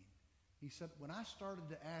pain?" He said, when I started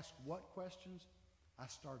to ask what questions, I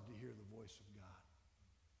started to hear the voice of God.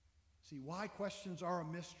 See, why questions are a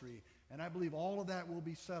mystery, and I believe all of that will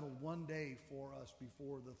be settled one day for us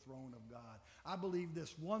before the throne of God. I believe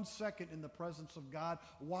this: 1 second in the presence of God,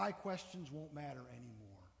 why questions won't matter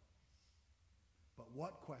anymore. But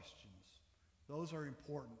what questions? Those are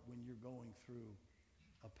important when you're going through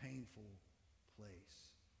a painful place.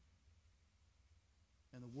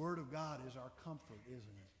 And the Word of God is our comfort,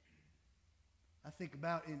 isn't it? I think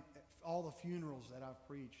about in all the funerals that I've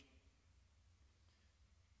preached.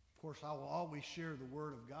 Of course, I will always share the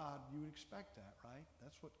Word of God. You would expect that, right?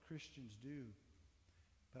 That's what Christians do.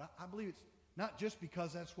 But I believe it's not just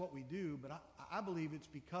because that's what we do, but I believe it's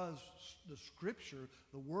because the Scripture,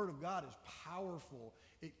 the Word of God, is powerful.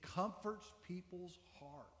 It comforts people's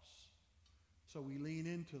hearts. So we lean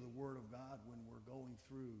into the Word of God when we're going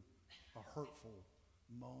through a hurtful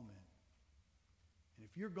moment. And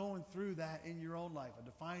if you're going through that in your own life, a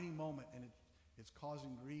defining moment, and it's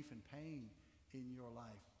causing grief and pain in your life,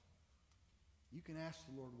 you can ask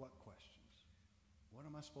the Lord what questions. What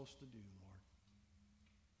am I supposed to do, Lord?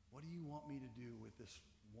 What do you want me to do with this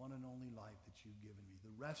one and only life that you've given me?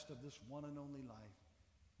 The rest of this one and only life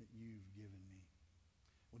that you've given me.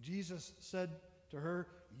 Well, Jesus said to her,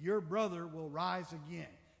 your brother will rise again.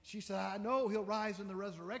 She said, I know he'll rise in the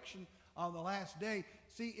resurrection on the last day.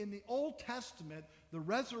 See, in the Old Testament, the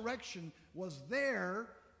resurrection was there,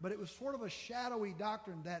 but it was sort of a shadowy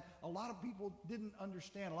doctrine that a lot of people didn't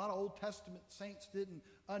understand. A lot of Old Testament saints didn't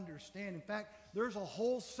understand. In fact, there's a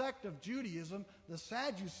whole sect of Judaism, the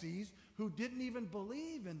Sadducees, who didn't even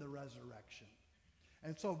believe in the resurrection.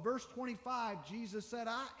 And so verse 25, Jesus said,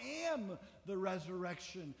 I am the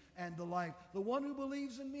resurrection and the life. The one who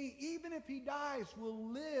believes in me, even if he dies,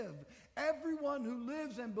 will live. Everyone who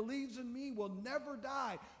lives and believes in me will never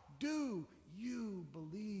die. Do you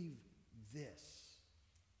believe this?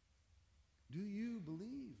 Do you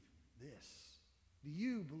believe this? Do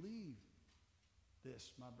you believe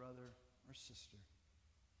this, my brother or sister?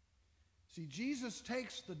 See, Jesus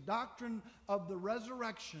takes the doctrine of the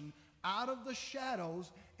resurrection out of the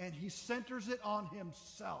shadows and he centers it on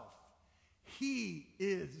himself. He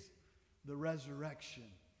is the resurrection.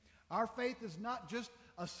 Our faith is not just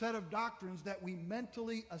a set of doctrines that we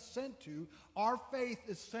mentally assent to. Our faith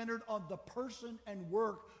is centered on the person and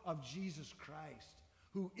work of Jesus Christ,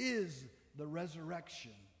 who is the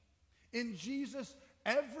resurrection. In Jesus,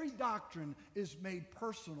 every doctrine is made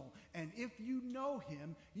personal. And if you know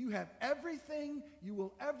him, you have everything you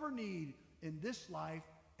will ever need in this life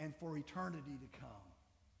and for eternity to come.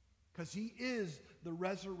 Because he is the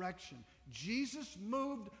resurrection. Jesus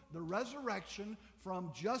moved the resurrection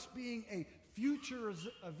from just being a future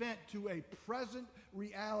event to a present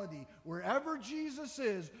reality. Wherever Jesus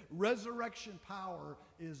is, resurrection power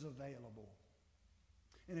is available.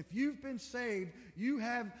 And if you've been saved, you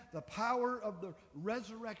have the power of the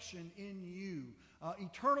resurrection in you.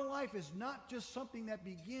 Eternal life is not just something that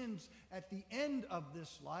begins at the end of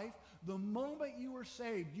this life. The moment you were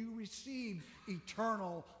saved, you received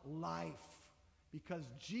eternal life. Because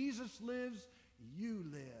Jesus lives, you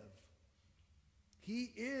live.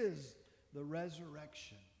 He is the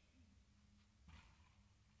resurrection.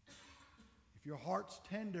 If your heart's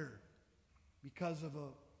tender because of a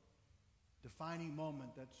defining moment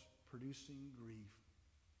that's producing grief,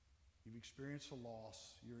 you've experienced a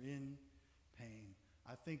loss, you're in pain,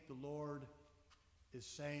 I think the Lord is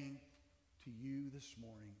saying to you this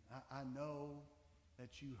morning, I know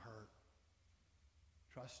that you hurt.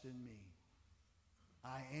 Trust in me.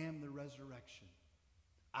 I am the resurrection.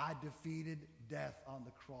 I defeated death on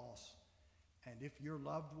the cross. And if your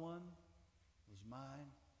loved one was mine,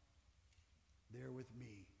 they're with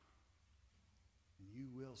me. And you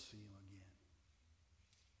will see him again.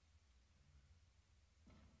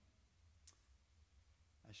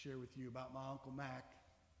 I share with you about my Uncle Mac.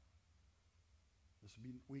 This will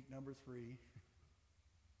be week number 3.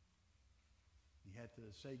 He had to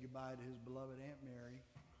say goodbye to his beloved Aunt Mary.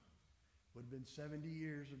 Would have been 70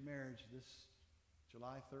 years of marriage this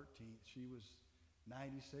July 13th. She was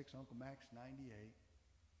 96, Uncle Mac's 98.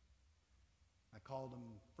 I called him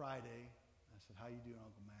Friday. I said, how you doing,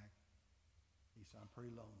 Uncle Mac? He said, I'm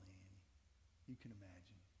pretty lonely, Annie. You can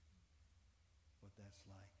imagine what that's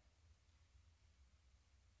like.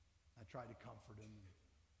 I tried to comfort him.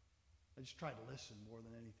 I just tried to listen more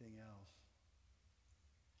than anything else.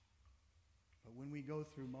 But when we go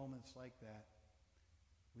through moments like that,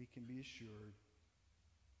 we can be assured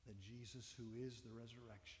that Jesus, who is the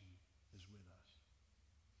resurrection, is with us.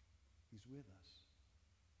 He's with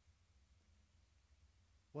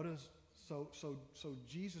us. So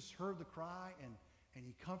Jesus heard the cry and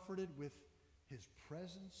he comforted with his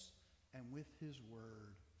presence and with his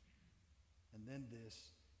word. And then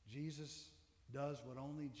this, Jesus does what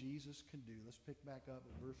only Jesus can do. Let's pick back up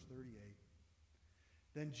at verse 38.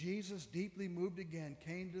 Then Jesus, deeply moved again,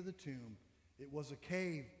 came to the tomb. It was a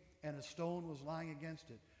cave, and a stone was lying against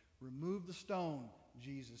it. Remove the stone,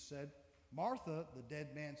 Jesus said. Martha, the dead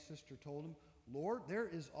man's sister, told him, Lord, there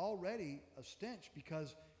is already a stench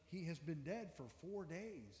because he has been dead for 4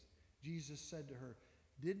 days. Jesus said to her,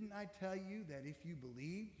 didn't I tell you that if you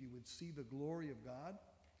believed, you would see the glory of God?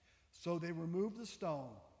 So they removed the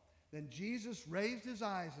stone. Then Jesus raised his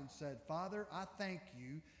eyes and said, Father, I thank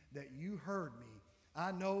you that you heard me.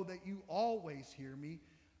 I know that you always hear me,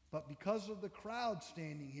 but because of the crowd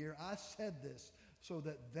standing here, I said this so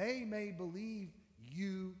that they may believe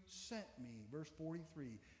you sent me. Verse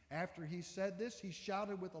 43. After he said this, he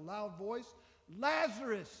shouted with a loud voice,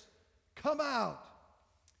 Lazarus, come out.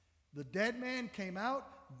 The dead man came out,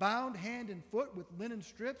 bound hand and foot with linen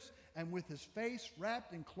strips, and with his face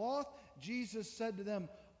wrapped in cloth. Jesus said to them,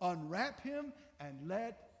 unwrap him and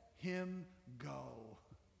let him go.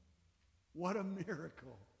 What a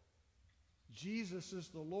miracle. Jesus is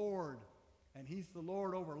the Lord, and he's the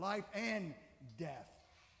Lord over life and death.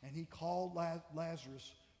 And he called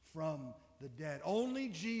Lazarus from the dead. Only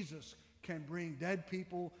Jesus can bring dead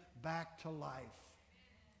people back to life.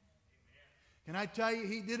 Can I tell you,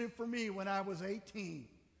 he did it for me when I was 18.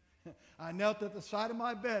 I knelt at the side of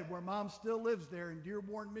my bed where Mom still lives there in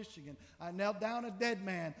Dearborn, Michigan. I knelt down a dead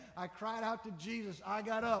man. I cried out to Jesus. I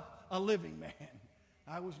got up a living man.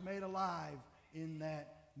 I was made alive in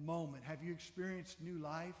that moment. Have you experienced new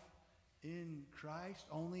life in Christ?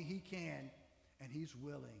 Only he can, and he's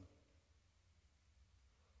willing.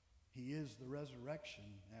 He is the resurrection,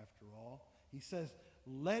 after all. He says,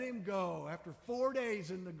 let him go. After 4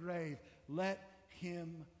 days in the grave, let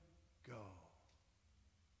him go.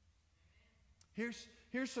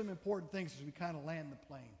 Here's some important things as we kind of land the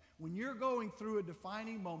plane. When you're going through a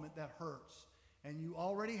defining moment that hurts, and you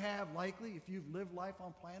already have, likely, if you've lived life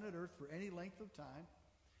on planet Earth for any length of time,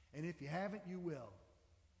 and if you haven't, you will.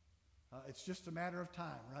 It's just a matter of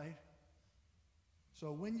time, right?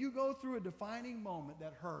 So when you go through a defining moment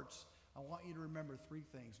that hurts, I want you to remember three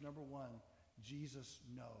things. Number one, Jesus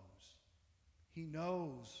knows. He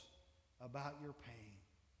knows about your pain.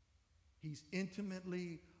 He's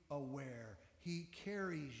intimately aware. He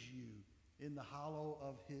carries you in the hollow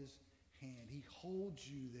of his hand. He holds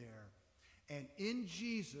you there. And in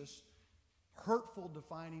Jesus, hurtful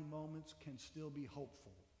defining moments can still be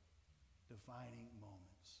hopeful defining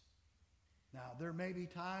moments. Now, there may be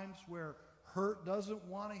times where hurt doesn't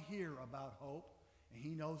want to hear about hope, and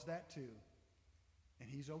he knows that too. And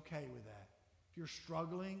he's okay with that. If you're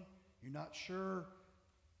struggling, you're not sure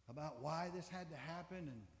about why this had to happen,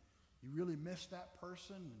 and you really miss that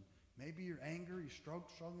person, and maybe your anger, you're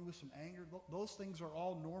struggling with some anger. Those things are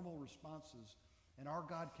all normal responses, and our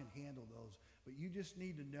God can handle those. But you just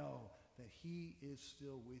need to know that he is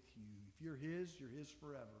still with you. If you're his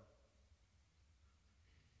forever.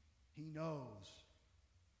 He knows.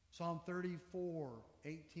 Psalm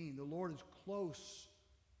 34:18, the Lord is close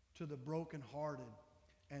to the brokenhearted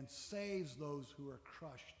and saves those who are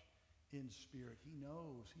crushed in spirit. He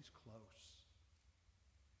knows. He's close.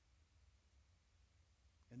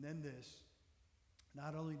 And then this,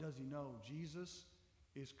 not only does he know, Jesus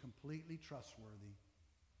is completely trustworthy.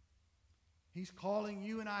 He's calling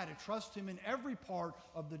you and I to trust him in every part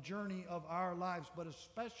of the journey of our lives, but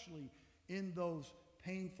especially in those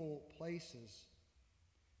painful places.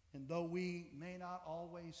 And though we may not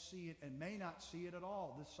always see it and may not see it at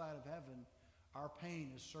all this side of heaven, our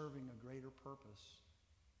pain is serving a greater purpose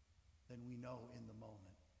than we know in the moment.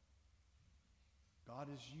 God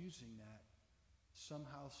is using that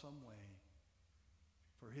somehow, some way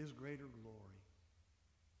for his greater glory.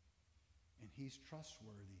 And he's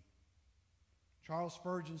trustworthy. Charles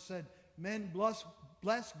Spurgeon said, men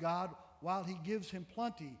bless God while he gives him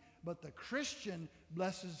plenty, but the Christian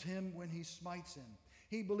blesses him when he smites him.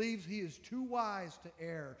 He believes he is too wise to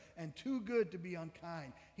err and too good to be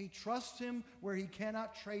unkind. He trusts him where he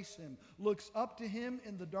cannot trace him, looks up to him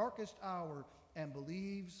in the darkest hour, and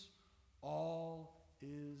believes all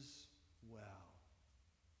is well.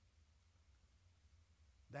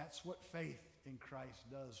 That's what faith in Christ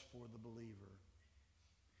does for the believer.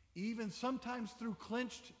 Even sometimes through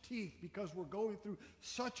clenched teeth, because we're going through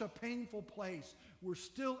such a painful place, we're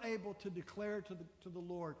still able to declare to the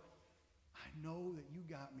Lord, I know that you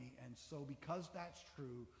got me, and so because that's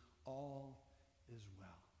true, all is well.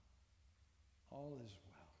 All is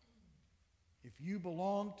well. If you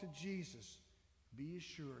belong to Jesus, be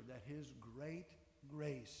assured that his great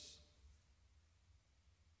grace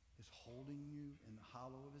is holding you in the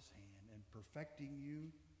hollow of his hand and perfecting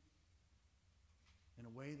you in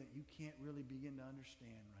a way that you can't really begin to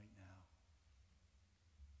understand right now.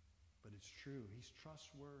 But it's true. He's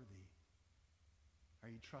trustworthy. Are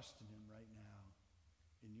you trusting him right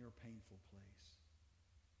now in your painful place?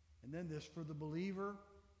 And then this, for the believer,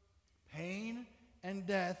 pain and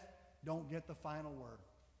death don't get the final word.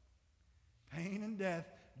 Pain and death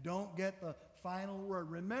don't get the final word.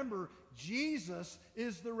 Remember, Jesus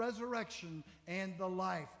is the resurrection and the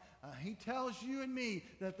life. He tells you and me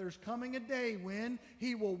that there's coming a day when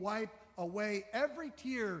He will wipe away every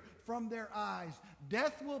tear from their eyes.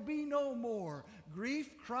 Death will be no more.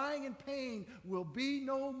 Grief, crying, and pain will be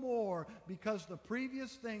no more because the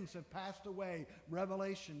previous things have passed away.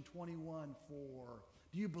 Revelation 21:4.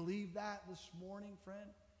 Do you believe that this morning,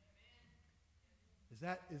 friend? Is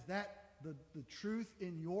that the truth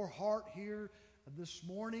in your heart here this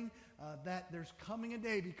morning? That there's coming a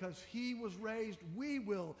day because He was raised, we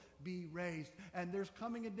will be raised. And there's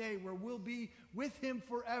coming a day where we'll be with Him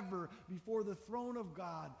forever before the throne of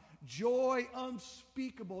God. Joy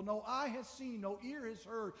unspeakable. No eye has seen, no ear has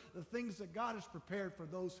heard the things that God has prepared for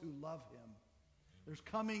those who love Him. There's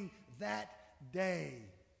coming that day.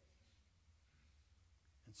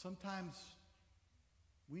 And sometimes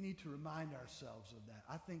we need to remind ourselves of that.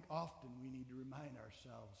 I think often we need to remind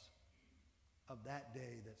ourselves of that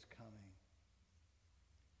day that's coming.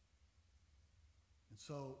 And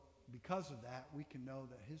so, because of that, we can know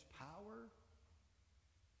that His power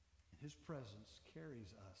and His presence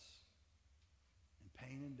carries us. And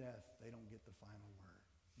pain and death, they don't get the final word.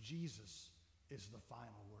 Jesus is the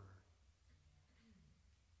final word.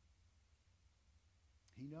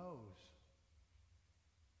 He knows.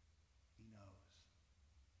 He knows.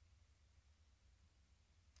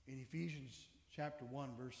 In Ephesians chapter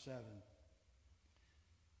 1, verse 7,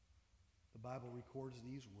 the Bible records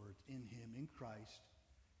these words, "In Him, in Christ,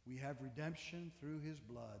 we have redemption through His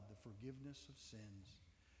blood, the forgiveness of sins,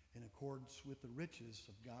 in accordance with the riches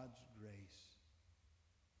of God's grace."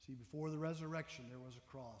 See, before the resurrection, there was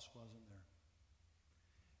a cross, wasn't there?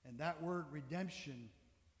 And that word redemption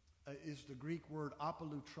is the Greek word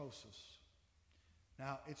apolutrosis.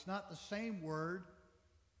 Now, it's not the same word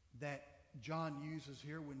that John uses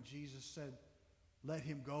here when Jesus said, "Let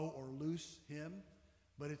him go," or "loose him,"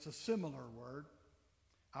 but it's a similar word.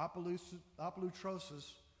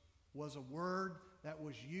 Apolutrosis was a word that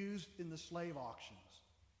was used in the slave auctions.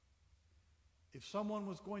 If someone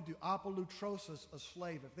was going to apolutrosis a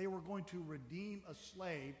slave, if they were going to redeem a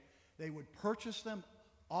slave, they would purchase them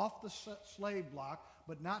off the slave block,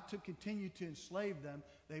 but not to continue to enslave them.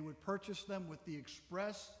 They would purchase them with the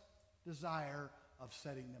express desire of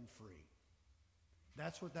setting them free.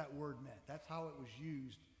 That's what that word meant. That's how it was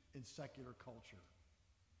used in secular culture.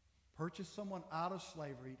 Purchase someone out of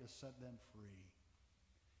slavery to set them free.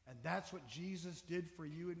 And that's what Jesus did for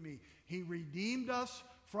you and me. He redeemed us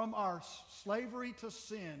from our slavery to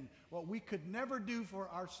sin. What we could never do for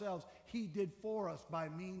ourselves, He did for us by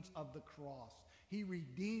means of the cross. He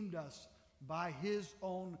redeemed us by His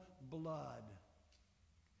own blood.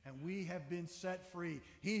 And we have been set free.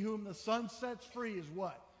 He whom the Son sets free is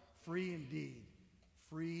what? Free indeed.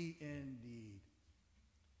 Free indeed.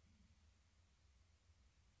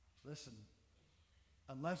 Listen,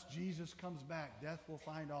 unless Jesus comes back, death will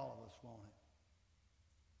find all of us, won't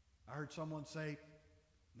it? I heard someone say,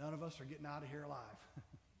 none of us are getting out of here alive.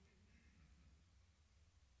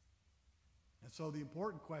 And so the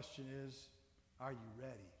important question is, are you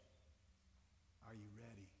ready? Are you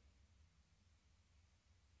ready?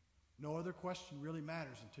 No other question really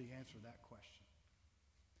matters until you answer that question.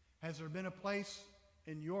 Has there been a place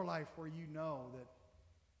in your life where you know that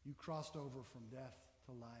you crossed over from death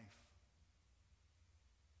to life?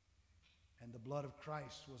 And the blood of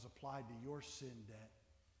Christ was applied to your sin debt,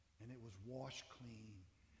 and it was washed clean,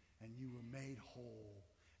 and you were made whole,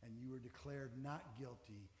 and you were declared not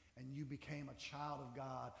guilty, and you became a child of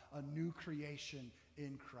God, a new creation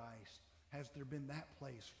in Christ. Has there been that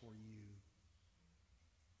place for you?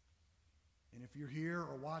 And if you're here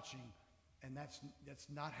or watching and that's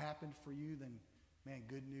not happened for you, then, man,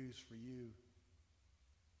 good news for you.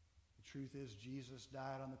 The truth is Jesus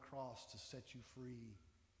died on the cross to set you free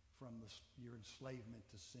from your enslavement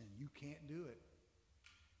to sin. You can't do it.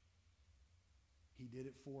 He did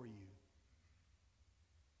it for you.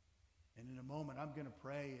 And in a moment, I'm going to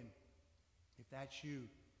pray, and if that's you,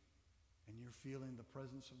 and you're feeling the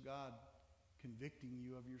presence of God convicting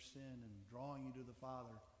you of your sin and drawing you to the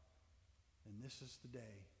Father, then this is the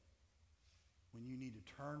day when you need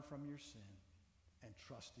to turn from your sin and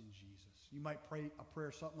trust in Jesus. You might pray a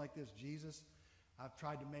prayer something like this: Jesus, I've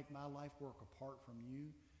tried to make my life work apart from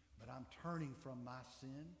you, but I'm turning from my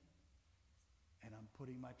sin, and I'm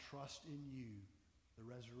putting my trust in you, the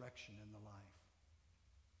resurrection and the life.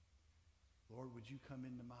 Lord, would you come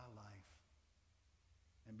into my life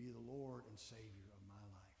and be the Lord and Savior of my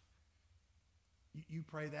life? You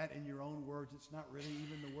pray that in your own words. It's not really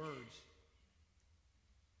even the words.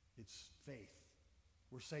 It's faith.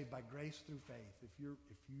 We're saved by grace through faith. If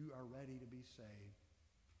you are ready to be saved,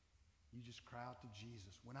 you just cry out to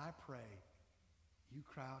Jesus. When I pray, you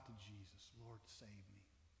cry out to Jesus, Lord, save me.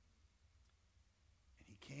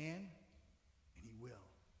 He can, and He will.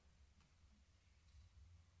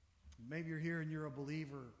 Maybe you're here and you're a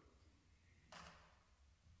believer,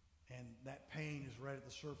 and that pain is right at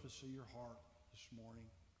the surface of your heart this morning.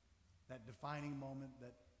 That defining moment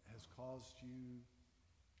that has caused you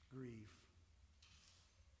grief.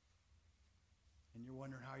 And you're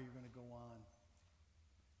wondering how you're going to go on.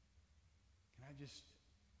 Can I just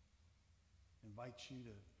invite you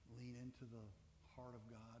to lean into the heart of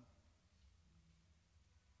God?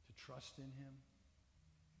 To trust in Him?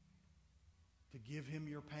 To give Him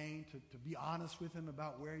your pain? To be honest with Him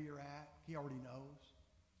about where you're at? He already knows.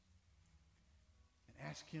 And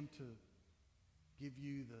ask Him to give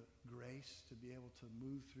you the grace to be able to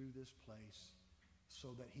move through this place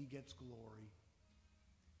so that He gets glory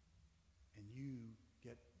and you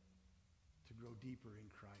get to grow deeper in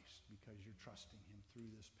Christ because you're trusting Him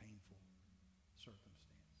through this painful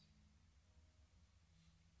circumstance.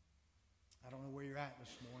 I don't know where you're at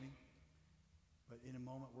this morning, but in a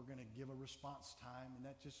moment we're going to give a response time, and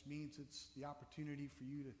that just means it's the opportunity for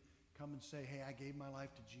you to come and say, hey, I gave my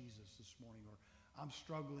life to Jesus this morning, or I'm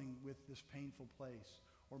struggling with this painful place.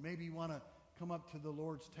 Or maybe you want to come up to the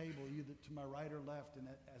Lord's table, either to my right or left, and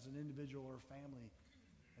as an individual or family,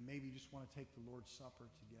 and maybe you just want to take the Lord's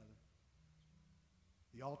Supper together.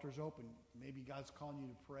 The altar's open. Maybe God's calling you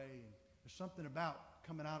to pray. And there's something about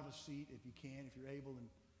coming out of a seat, if you can, if you're able, and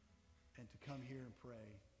to come here and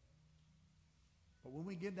pray. But when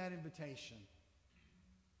we give that invitation,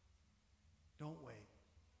 don't wait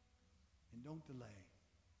and don't delay.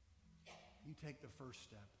 You take the first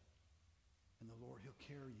step, and the Lord, He'll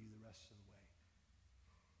carry you the rest of the way.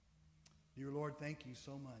 Dear Lord, thank you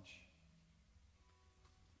so much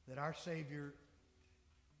that our Savior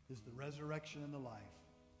is the resurrection and the life.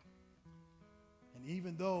 And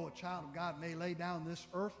even though a child of God may lay down this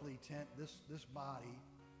earthly tent, this body,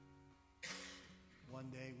 one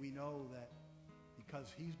day we know that because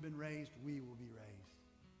He's been raised, we will be raised.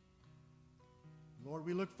 Lord,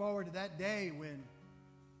 we look forward to that day when,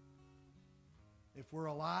 if we're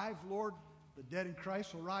alive, Lord, the dead in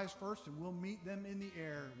Christ will rise first, and we'll meet them in the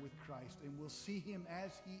air with Christ, and we'll see Him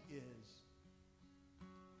as He is.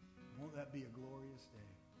 Won't that be a glorious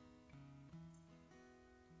day?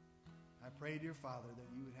 I pray, dear Father, that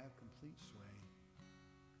you would have complete sway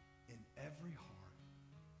in every heart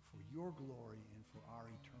for your glory and for our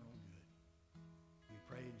eternal good. We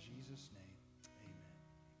pray in Jesus' name.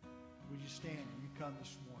 Amen. Would you stand and you come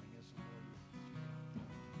this morning as the Lord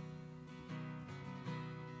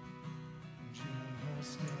leads you?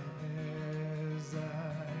 Just as I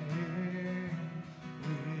am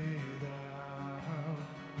without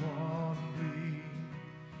one plea,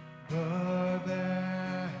 but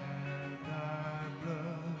that thy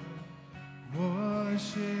blood was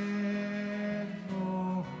shed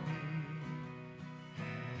for me,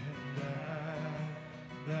 and that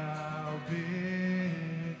thou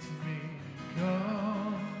bidst me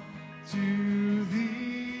come to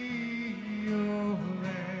thee, O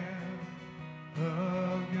Lamb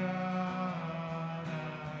of God,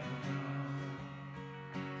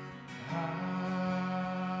 I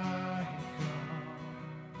come,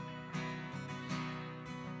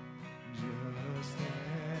 just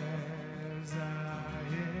as I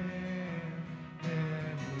am,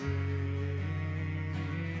 and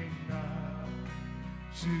waiting now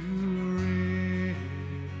to rid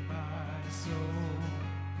my soul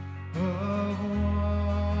of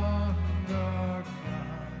one dark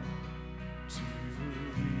cloud, to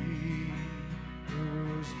thee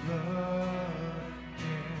whose blood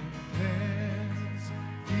can cleanse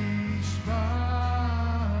each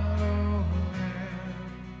spot, O Lamb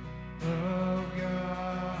of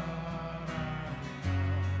God,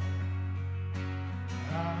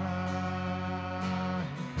 I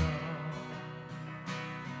come.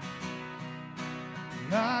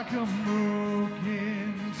 I come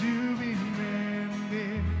broken to be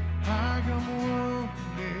mended. I come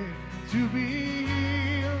wounded to be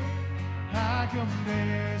healed. I come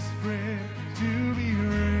desperate to be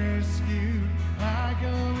rescued. I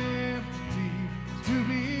come empty to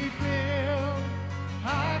be filled.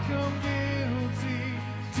 I come guilty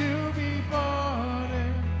to be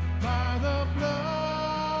pardoned by the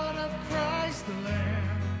blood of Christ the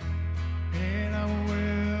Lamb. And I'm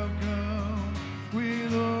welcome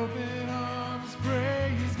with open arms,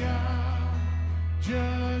 praise God,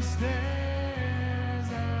 just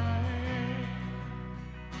as I am,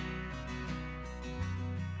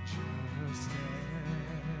 just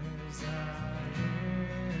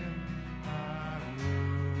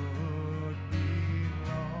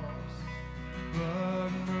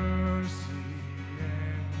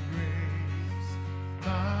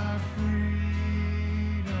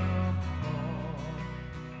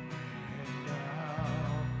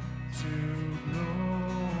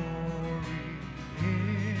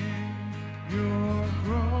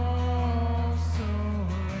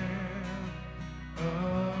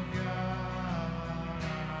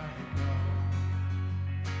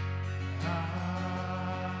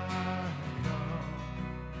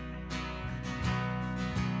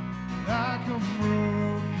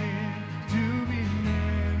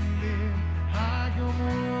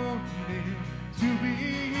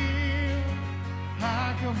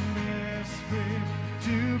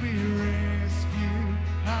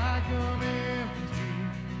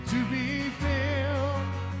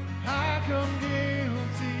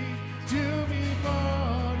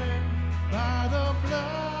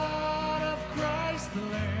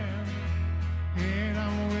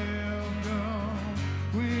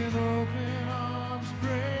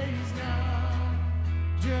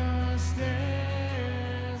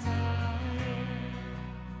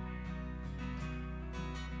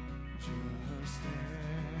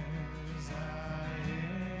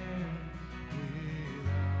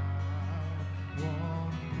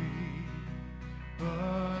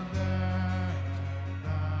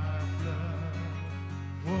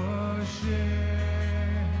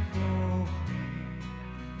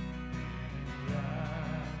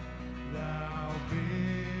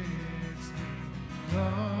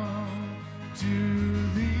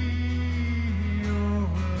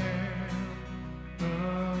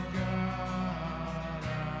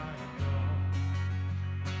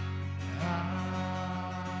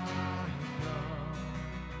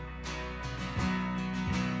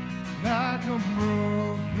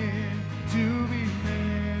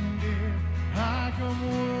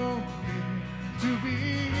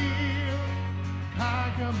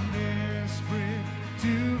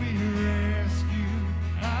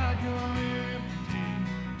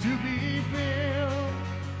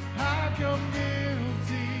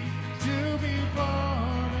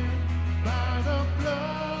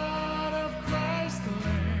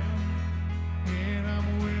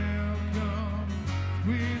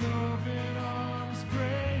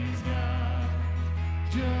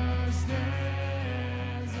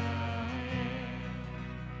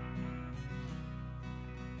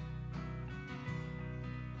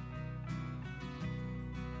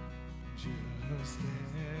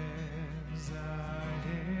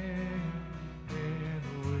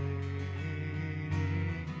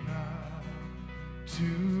to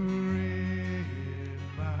rid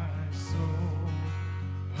my soul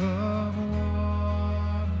of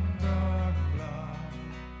one dark cloud,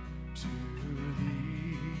 to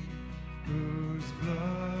Thee, whose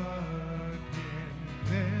blood can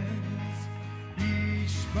cleanse each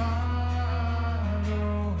spot,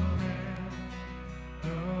 oh Lamb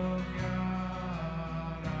of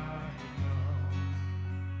God, I come.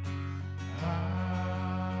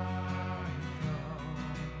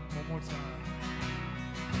 One more time.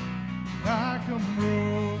 I come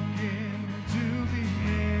broken to be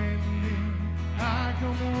mended. I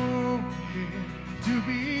come wounded to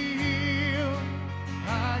be healed.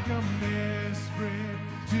 I come desperate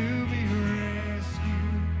to be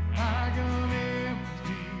rescued. I come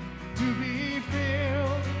empty to be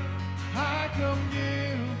filled. I come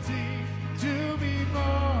guilty to be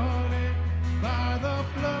pardoned by the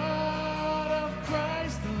blood of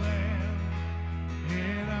Christ the Lamb.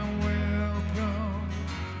 And I welcome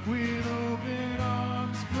with open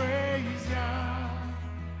arms, praise God,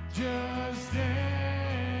 just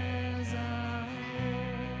as I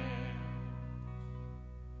am.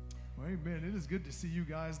 Well, amen. It is good to see you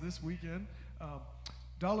guys this weekend.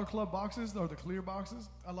 Dollar Club boxes, or the clear boxes,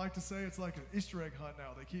 I like to say it's like an Easter egg hunt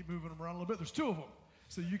now. They keep moving them around a little bit. There's 2 of them,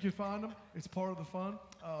 so you can find them. It's part of the fun.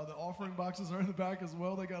 The offering boxes are in the back as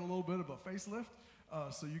well. They got a little bit of a facelift,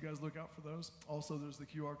 so you guys look out for those. Also, there's the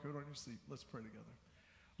QR code on your seat. Let's pray together.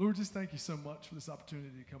 Lord, just thank you so much for this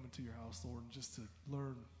opportunity to come into your house, Lord, and just to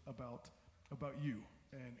learn about you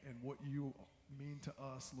and what you mean to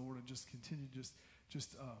us, Lord, and just continue just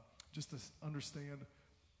to understand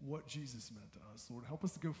what Jesus meant to us. Lord, help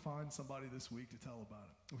us to go find somebody this week to tell about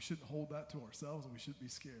it. We shouldn't hold that to ourselves, and we shouldn't be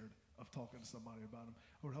scared of talking to somebody about them.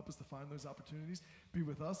 Lord, help us to find those opportunities. Be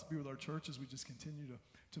with us, be with our church as we just continue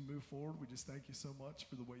to move forward. We just thank you so much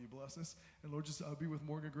for the way you bless us. And Lord, just be with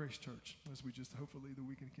Morgan Grace Church as we just hopefully that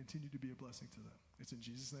we can continue to be a blessing to them. It's in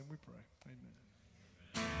Jesus' name we pray. Amen.